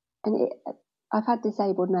 I've had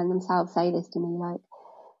disabled men themselves say this to me, like,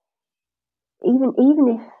 even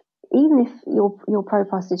if you're pro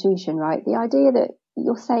prostitution, right? The idea that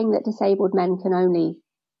you're saying that disabled men can only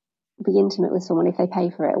be intimate with someone if they pay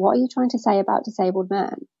for it. What are you trying to say about disabled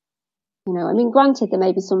men? I mean, granted, there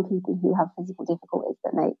may be some people who have physical difficulties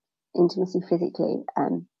that make intimacy physically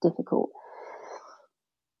difficult,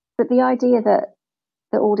 but the idea that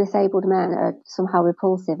all disabled men are somehow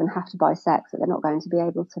repulsive and have to buy sex, that they're not going to be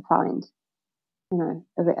able to find, a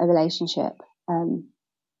relationship.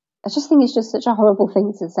 I just think it's just such a horrible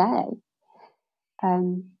thing to say.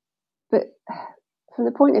 But from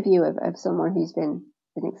the point of view of someone who's been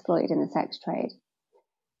exploited in the sex trade,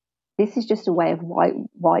 this is just a way of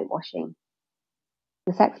whitewashing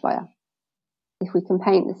the sex buyer. If we can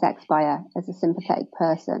paint the sex buyer as a sympathetic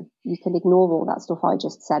person, you can ignore all that stuff I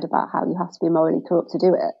just said about how you have to be morally corrupt to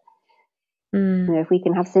do it. If we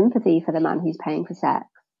can have sympathy for the man who's paying for sex,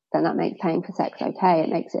 then that makes paying for sex okay. It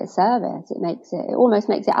makes it a service. It almost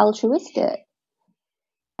makes it altruistic.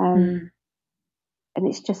 And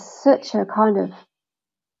it's just such a kind of,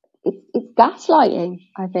 it's gaslighting,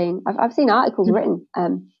 I think. I've seen articles written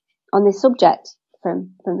on this subject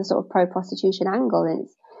from the sort of pro-prostitution angle, and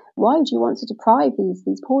it's, why would you want to deprive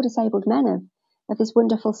these poor disabled men of this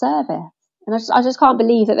wonderful service? And I just can't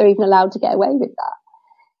believe that they're even allowed to get away with that.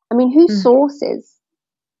 I mean, whose sources?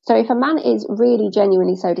 So if a man is really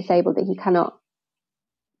genuinely so disabled that he cannot,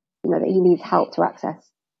 that he needs help to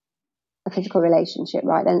access a physical relationship,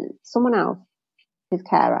 right, then someone else, his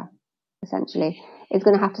carer, essentially, is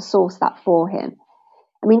going to have to source that for him.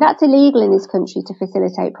 I mean, that's illegal in this country to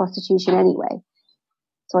facilitate prostitution anyway.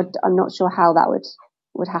 So I'm not sure how that would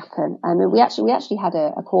happen. And we actually had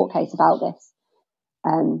a court case about this,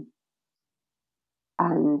 and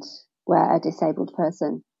where a disabled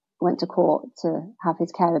person went to court to have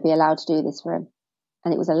his carer be allowed to do this for him,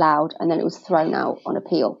 and it was allowed, and then it was thrown out on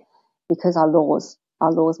appeal because our laws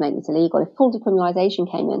make this illegal. If full decriminalisation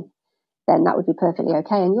came in, then that would be perfectly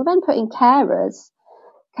okay. And you're then putting carers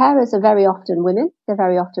are very often women, they're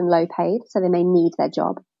very often low paid, so they may need their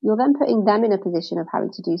job. You're then putting them in a position of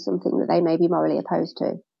having to do something that they may be morally opposed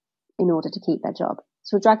to in order to keep their job.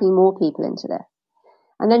 So we're dragging more people into this.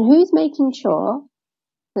 And then who's making sure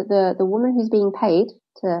that the woman who's being paid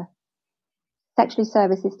to sexually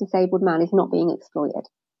service this disabled man is not being exploited?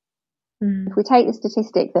 If we take the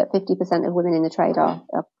statistic that 50% of women in the trade are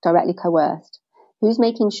directly coerced, who's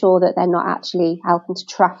making sure that they're not actually helping to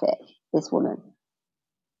traffic this woman?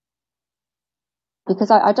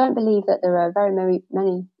 Because I don't believe that there are very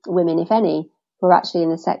many women, if any, who are actually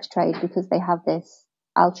in the sex trade because they have this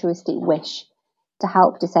altruistic wish to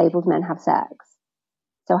help disabled men have sex.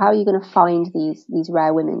 So how are you going to find these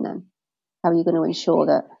rare women then? How are you going to ensure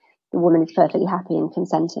that the woman is perfectly happy and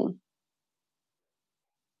consenting?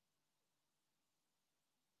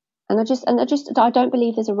 And I don't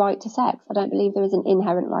believe there's a right to sex. I don't believe there is an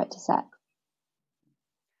inherent right to sex.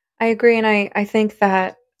 I agree, and I think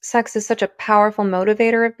that sex is such a powerful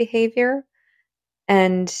motivator of behavior,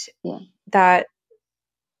 and that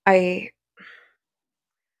I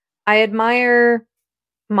admire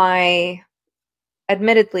my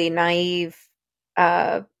admittedly naive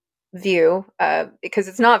view, because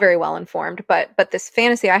it's not very well informed, but this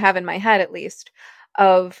fantasy I have in my head, at least,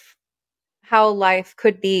 of how life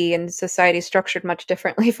could be in society structured much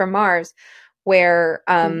differently from ours, where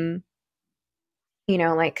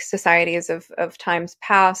like societies of times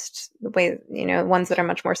past, the way, ones that are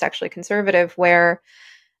much more sexually conservative, where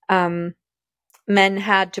men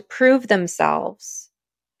had to prove themselves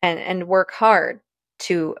and work hard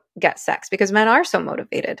to get sex, because men are so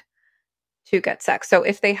motivated to get sex. So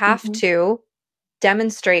if they have to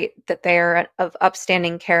demonstrate that they are of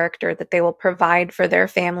upstanding character, that they will provide for their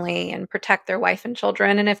family and protect their wife and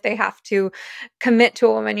children, and if they have to commit to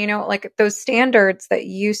a woman, like those standards that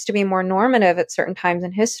used to be more normative at certain times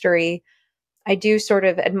in history, I do sort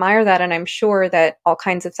of admire that. And I'm sure that all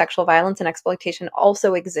kinds of sexual violence and exploitation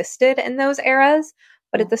also existed in those eras.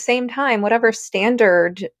 But at the same time, whatever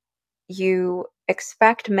standard you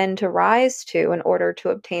expect men to rise to in order to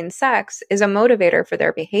obtain sex is a motivator for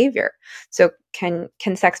their behavior. So can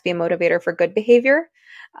sex be a motivator for good behavior?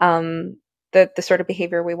 The sort of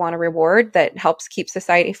behavior we want to reward that helps keep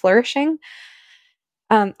society flourishing.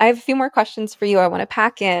 I have a few more questions for you I want to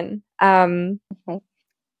pack in. Okay.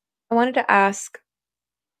 I wanted to ask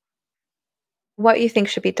what you think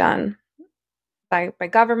should be done by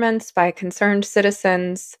governments, by concerned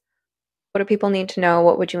citizens. What do people need to know?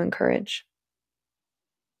 What would you encourage?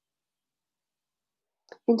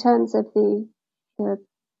 In terms of the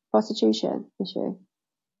prostitution issue,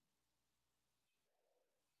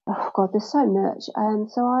 oh God, there's so much.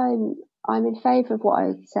 So I'm in favour of what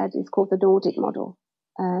I said is called the Nordic model,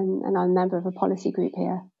 and I'm a member of a policy group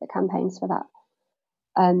here that campaigns for that.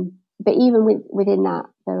 But even within that,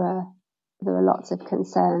 there are lots of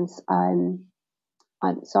concerns.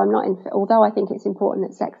 So I'm not in. Although I think it's important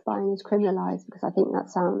that sex buying is criminalised, because I think that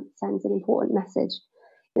sends an important message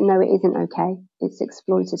that no, it isn't okay. It's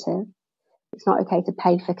exploitative. It's not okay to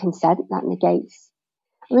pay for consent. That negates.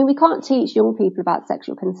 I mean, we can't teach young people about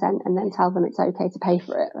sexual consent and then tell them it's okay to pay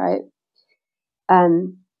for it, right?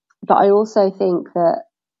 But I also think that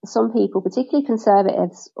some people, particularly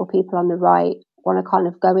conservatives or people on the right, want to kind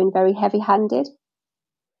of go in very heavy-handed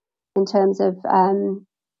in terms of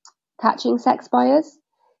catching sex buyers,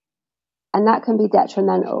 and that can be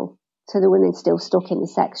detrimental to the women still stuck in the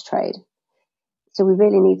sex trade. So we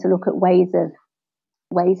really need to look at ways of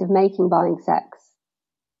making buying sex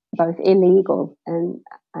both illegal and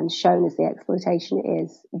shown as the exploitation it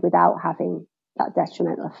is, without having that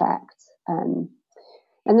detrimental effect. And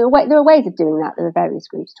there are ways of doing that. There are various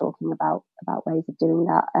groups talking about ways of doing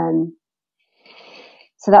that.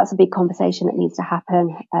 So that's a big conversation that needs to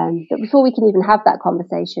happen. But before we can even have that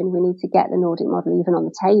conversation, we need to get the Nordic model even on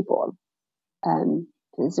the table.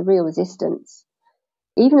 There's a real resistance.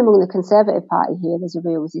 Even among the Conservative Party here, there's a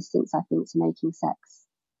real resistance, I think, to making sex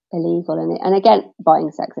illegal. And again,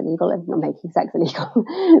 buying sex illegal, and not making sex illegal,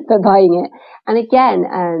 but buying it. And again,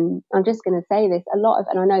 I'm just going to say this, and I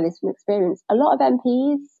know this from experience, a lot of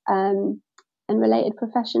MPs and related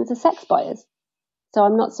professions are sex buyers. So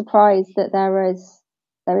I'm not surprised that there is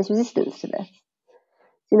resistance to this.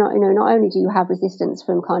 So not only do you have resistance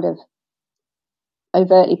from kind of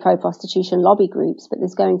overtly pro-prostitution lobby groups, but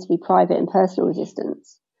there's going to be private and personal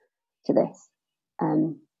resistance to this,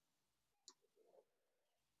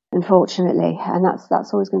 unfortunately, and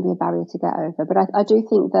that's always going to be a barrier to get over. But I do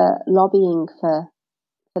think that lobbying for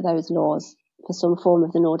those laws, for some form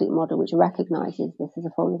of the Nordic model which recognises this as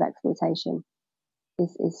a form of exploitation,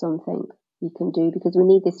 is something you can do, because we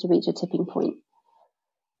need this to reach a tipping point.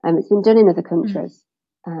 It's been done in other countries.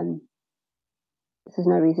 There's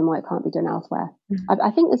no reason why it can't be done elsewhere.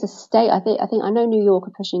 I think there's a state. I know New York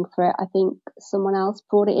are pushing for it. I think someone else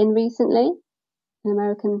brought it in recently, an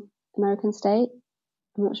American state.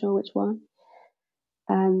 I'm not sure which one.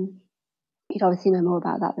 You'd obviously know more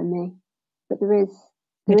about that than me. But there is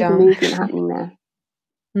a movement happening there.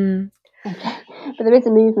 Okay. But there is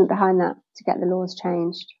a movement behind that to get the laws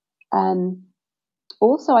changed.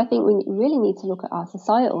 Also, I think we really need to look at our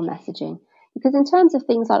societal messaging, because in terms of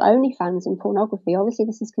things like OnlyFans and pornography, obviously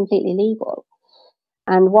this is completely legal.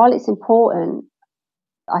 And while it's important,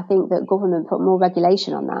 I think that government put more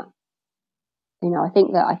regulation on that. I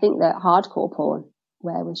think that hardcore porn,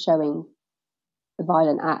 where we're showing the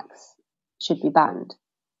violent acts, should be banned.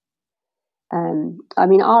 I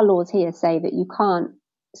mean, our laws here say that you can't.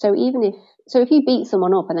 So if you beat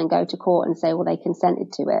someone up and then go to court and say, well, they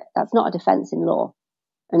consented to it, that's not a defence in law,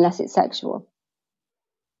 unless it's sexual.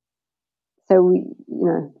 So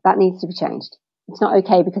that needs to be changed. It's not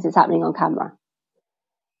okay because it's happening on camera.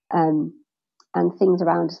 And things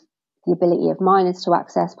around the ability of minors to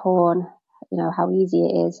access porn, how easy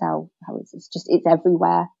it is, how it's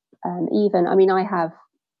everywhere. I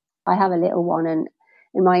have a little one, and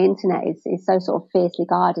my internet is so sort of fiercely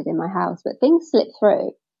guarded in my house, but things slip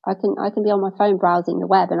through. I can be on my phone browsing the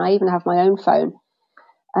web, and I even have my own phone,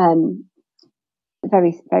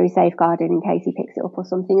 very, very safeguarded in case he picks it up or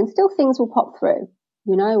something, and still things will pop through,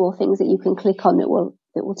 or things that you can click on that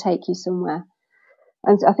will take you somewhere.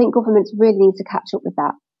 And I think governments really need to catch up with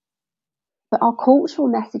that. But our cultural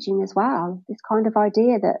messaging as well, this kind of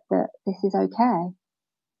idea that this is okay.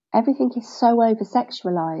 Everything is so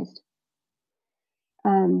over-sexualized.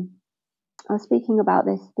 I was speaking about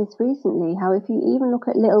this recently, how if you even look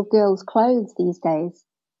at little girls' clothes these days,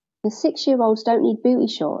 the 6-year-olds don't need booty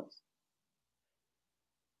shorts,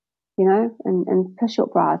 and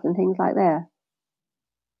push-up bras and things like that.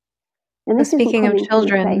 And this speaking of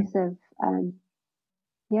children,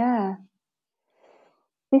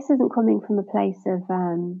 this isn't coming from a place of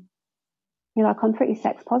like I'm pretty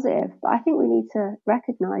sex positive, but I think we need to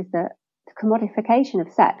recognise that the commodification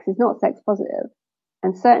of sex is not sex positive.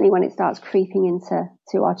 And certainly when it starts creeping into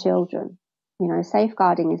our children,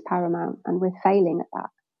 safeguarding is paramount, and we're failing at that.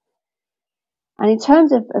 And in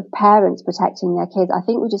terms of parents protecting their kids, I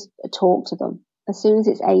think we just talk to them. As soon as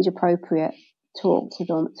it's age appropriate, talk to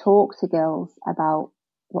them, talk to girls about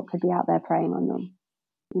what could be out there preying on them.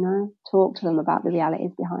 Talk to them about the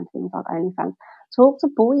realities behind things like OnlyFans. Talk to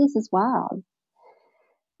boys as well.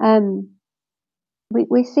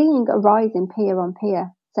 We're seeing a rise in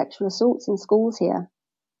peer-on-peer sexual assaults in schools here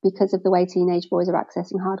because of the way teenage boys are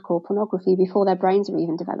accessing hardcore pornography before their brains are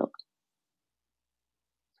even developed.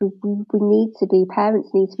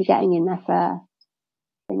 Parents need to be getting in there first.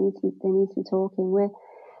 They need to be talking.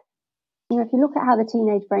 If you look at how the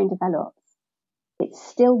teenage brain develops, it's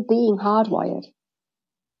still being hardwired.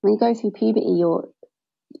 When you go through puberty, your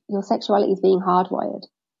sexuality is being hardwired,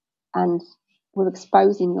 and we're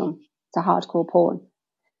exposing them to hardcore porn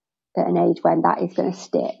at an age when that is going to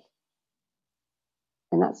stick,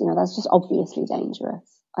 and that's just obviously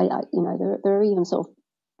dangerous. There are even sort of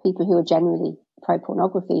people who are generally pro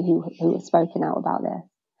pornography who have spoken out about this,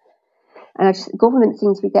 and government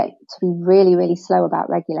seems to be really, really slow about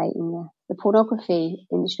regulating this. The pornography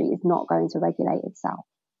industry is not going to regulate itself.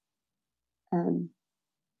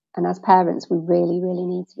 And as parents, we really, really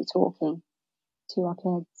need to be talking to our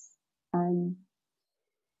kids. And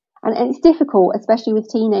it's difficult, especially with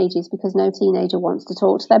teenagers, because no teenager wants to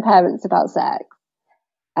talk to their parents about sex.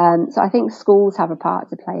 So I think schools have a part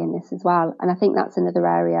to play in this as well. And I think that's another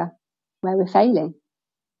area where we're failing.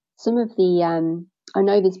 Some of I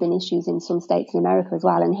know there's been issues in some states in America as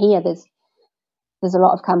well. And here there's a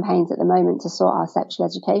lot of campaigns at the moment to sort our sexual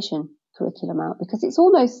education curriculum out, because it's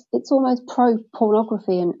almost pro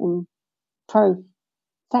pornography and pro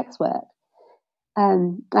sex work.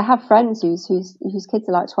 I have friends whose kids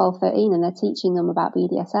are like 12, 13, and they're teaching them about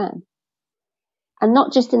BDSM, and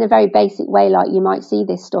not just in a very basic way, like you might see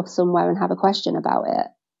this stuff somewhere and have a question about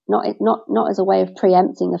it. Not as a way of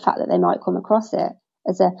preempting the fact that they might come across it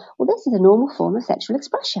as this is a normal form of sexual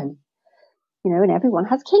expression, and everyone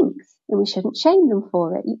has kinks, and we shouldn't shame them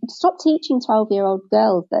for it. You stop teaching 12-year-old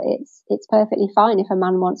girls that it's perfectly fine if a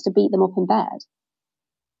man wants to beat them up in bed.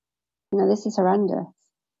 This is horrendous.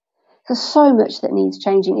 There's so much that needs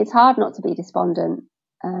changing. It's hard not to be despondent,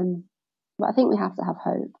 but I think we have to have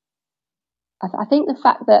hope. I think the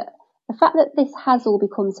fact that this has all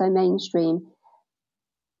become so mainstream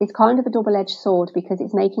is kind of a double-edged sword, because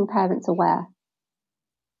it's making parents aware.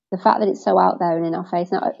 The fact that it's so out there and in our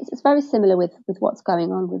face now, it's very similar with what's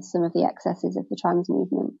going on with some of the excesses of the trans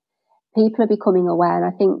movement. People are becoming aware, and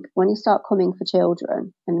I think when you start coming for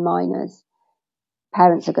children and minors,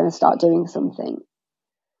 parents are going to start doing something.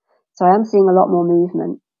 So I am seeing a lot more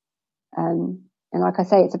movement. And like I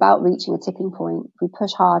say, it's about reaching a tipping point. If we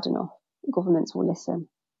push hard enough, governments will listen.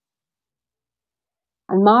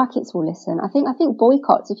 And markets will listen. I think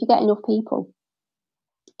boycotts, if you get enough people,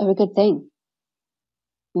 are a good thing.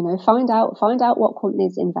 Find out what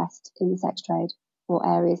companies invest in the sex trade or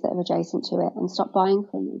areas that are adjacent to it, and stop buying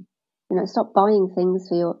from them. Stop buying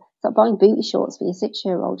stop buying booty shorts for your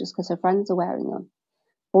 6-year-old just because her friends are wearing them.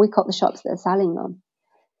 Boycott the shops that are selling them.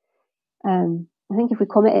 I think if we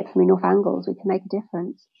come at it from enough angles, we can make a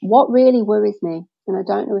difference. What really worries me, and I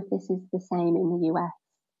don't know if this is the same in the US,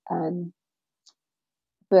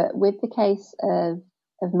 but with the case of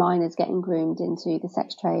minors getting groomed into the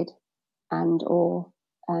sex trade and or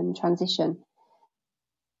transition,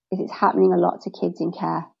 it's happening a lot to kids in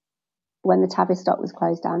care. When the Tavistock was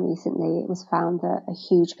closed down recently, it was found that a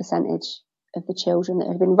huge percentage of the children that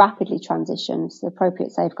had been rapidly transitioned, so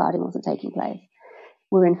appropriate safeguarding wasn't taking place,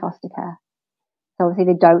 were in foster care. So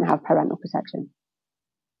obviously they don't have parental protection,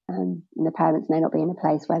 and the parents may not be in a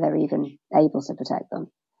place where they're even able to protect them.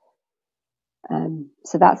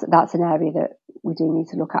 So that's an area that we do need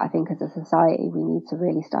to look at. I think as a society, we need to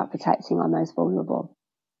really start protecting our most vulnerable,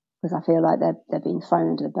 because I feel like they're being thrown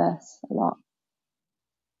under the bus a lot.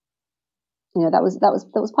 That was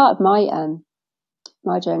part of my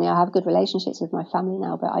journey. I have good relationships with my family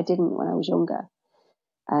now, but I didn't when I was younger.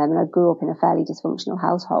 And I grew up in a fairly dysfunctional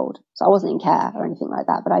household, so I wasn't in care or anything like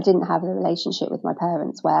that, but I didn't have a relationship with my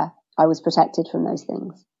parents where I was protected from those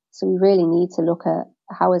things. So we really need to look at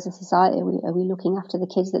how, as a society, are we looking after the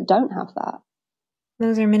kids that don't have that?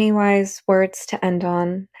 Those are many wise words to end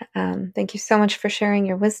on. Thank you so much for sharing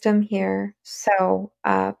your wisdom here. So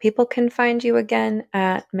people can find you again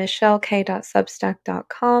at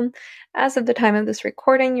michellek.substack.com. As of the time of this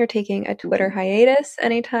recording, you're taking a Twitter hiatus.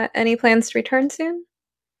 Any plans to return soon?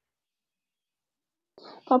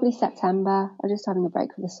 Probably September. I'm just having a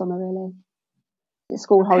break for the summer, really. It's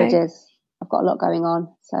school Okay. holidays. I've got a lot going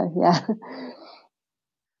on. So, yeah.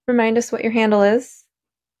 Remind us what your handle is.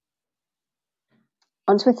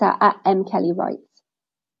 On Twitter, at @mkellyWrites.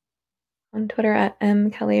 On Twitter, at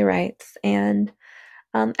 @mkellyWrites. And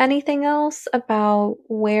anything else about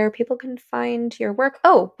where people can find your work?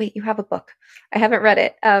 Oh, wait, you have a book. I haven't read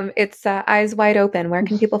it. It's Eyes Wide Open. Where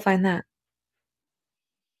can people find that?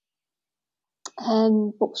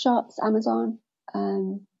 Bookshops, Amazon.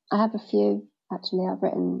 I have a few, actually. I've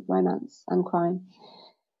written romance and crime.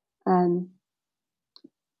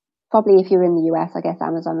 Probably if you're in the US, I guess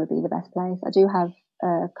Amazon would be the best place. I do have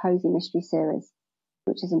a cozy mystery series,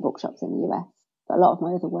 which is in bookshops in the US, but a lot of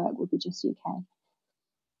my other work would be just UK.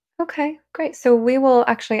 Okay, great. So we will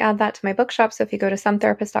actually add that to my bookshop. So if you go to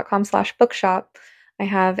sometherapist.com/bookshop, I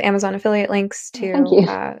have Amazon affiliate links Thank you.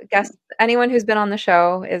 to guests. Anyone who's been on the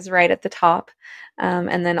show is right at the top.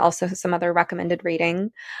 And then also some other recommended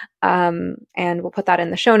reading. And we'll put that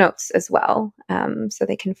in the show notes as well, so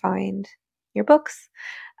they can find your books.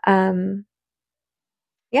 Yeah,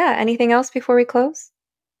 anything else before we close?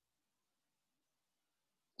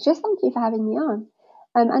 Just thank you for having me on.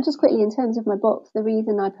 And just quickly, in terms of my books, the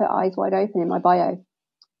reason I put Eyes Wide Open in my bio,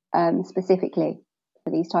 specifically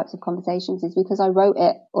for these types of conversations, is because I wrote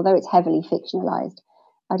it, although it's heavily fictionalized,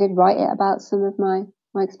 I did write it about some of my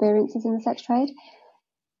experiences in the sex trade.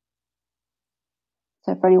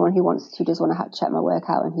 So for anyone who just want to check my work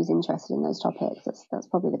out and who's interested in those topics, that's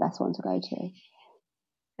probably the best one to go to.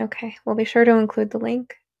 Okay, we'll be sure to include the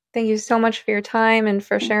link. Thank you so much for your time and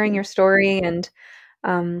for sharing your story. And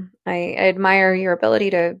I admire your ability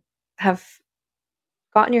to have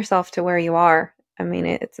gotten yourself to where you are. I mean,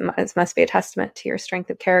 it must be a testament to your strength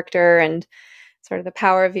of character and sort of the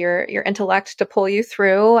power of your intellect to pull you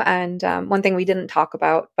through. And one thing we didn't talk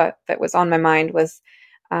about, but that was on my mind, was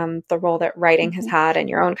the role that writing has had in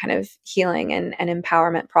your own kind of healing and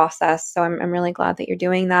empowerment process. So I'm really glad that you're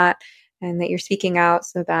doing that and that you're speaking out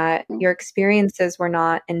so that your experiences were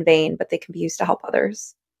not in vain, but they can be used to help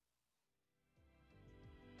others.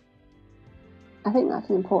 I think that's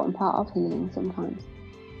an important part of healing sometimes,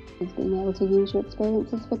 is being able to use your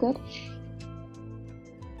experiences for good.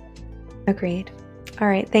 Agreed. All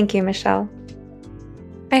right. Thank you, Michelle.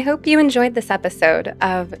 I hope you enjoyed this episode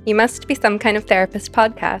of You Must Be Some Kind of Therapist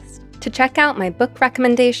podcast. To check out my book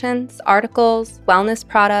recommendations, articles, wellness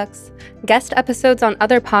products, guest episodes on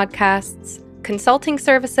other podcasts, consulting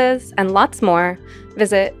services, and lots more,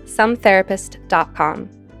 visit sometherapist.com.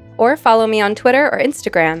 Or follow me on Twitter or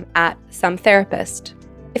Instagram at sometherapist.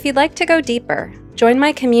 If you'd like to go deeper, join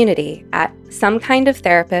my community at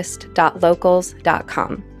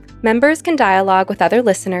somekindoftherapist.locals.com. Members can dialogue with other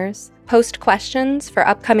listeners, post questions for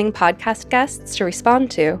upcoming podcast guests to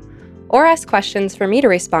respond to, or ask questions for me to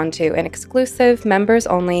respond to in exclusive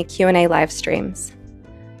members-only Q&A live streams.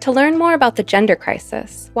 To learn more about the gender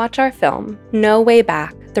crisis, watch our film, No Way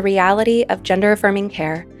Back, The Reality of Gender-Affirming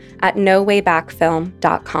Care, at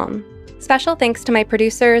nowaybackfilm.com. Special thanks to my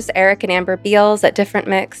producers, Eric and Amber Beals at Different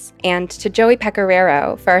Mix, and to Joey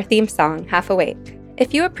Pecoraro for our theme song, Half Awake.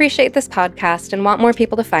 If you appreciate this podcast and want more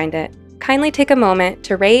people to find it, kindly take a moment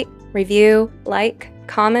to rate, review, like,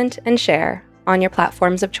 comment, and share on your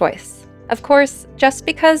platforms of choice. Of course, just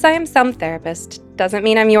because I am some therapist doesn't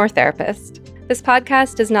mean I'm your therapist. This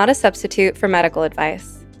podcast is not a substitute for medical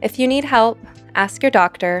advice. If you need help, ask your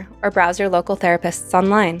doctor or browse your local therapists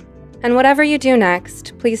online. And whatever you do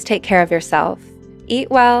next, please take care of yourself. Eat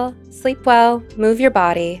well, sleep well, move your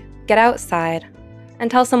body, get outside, and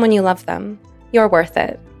tell someone you love them. You're worth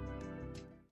it.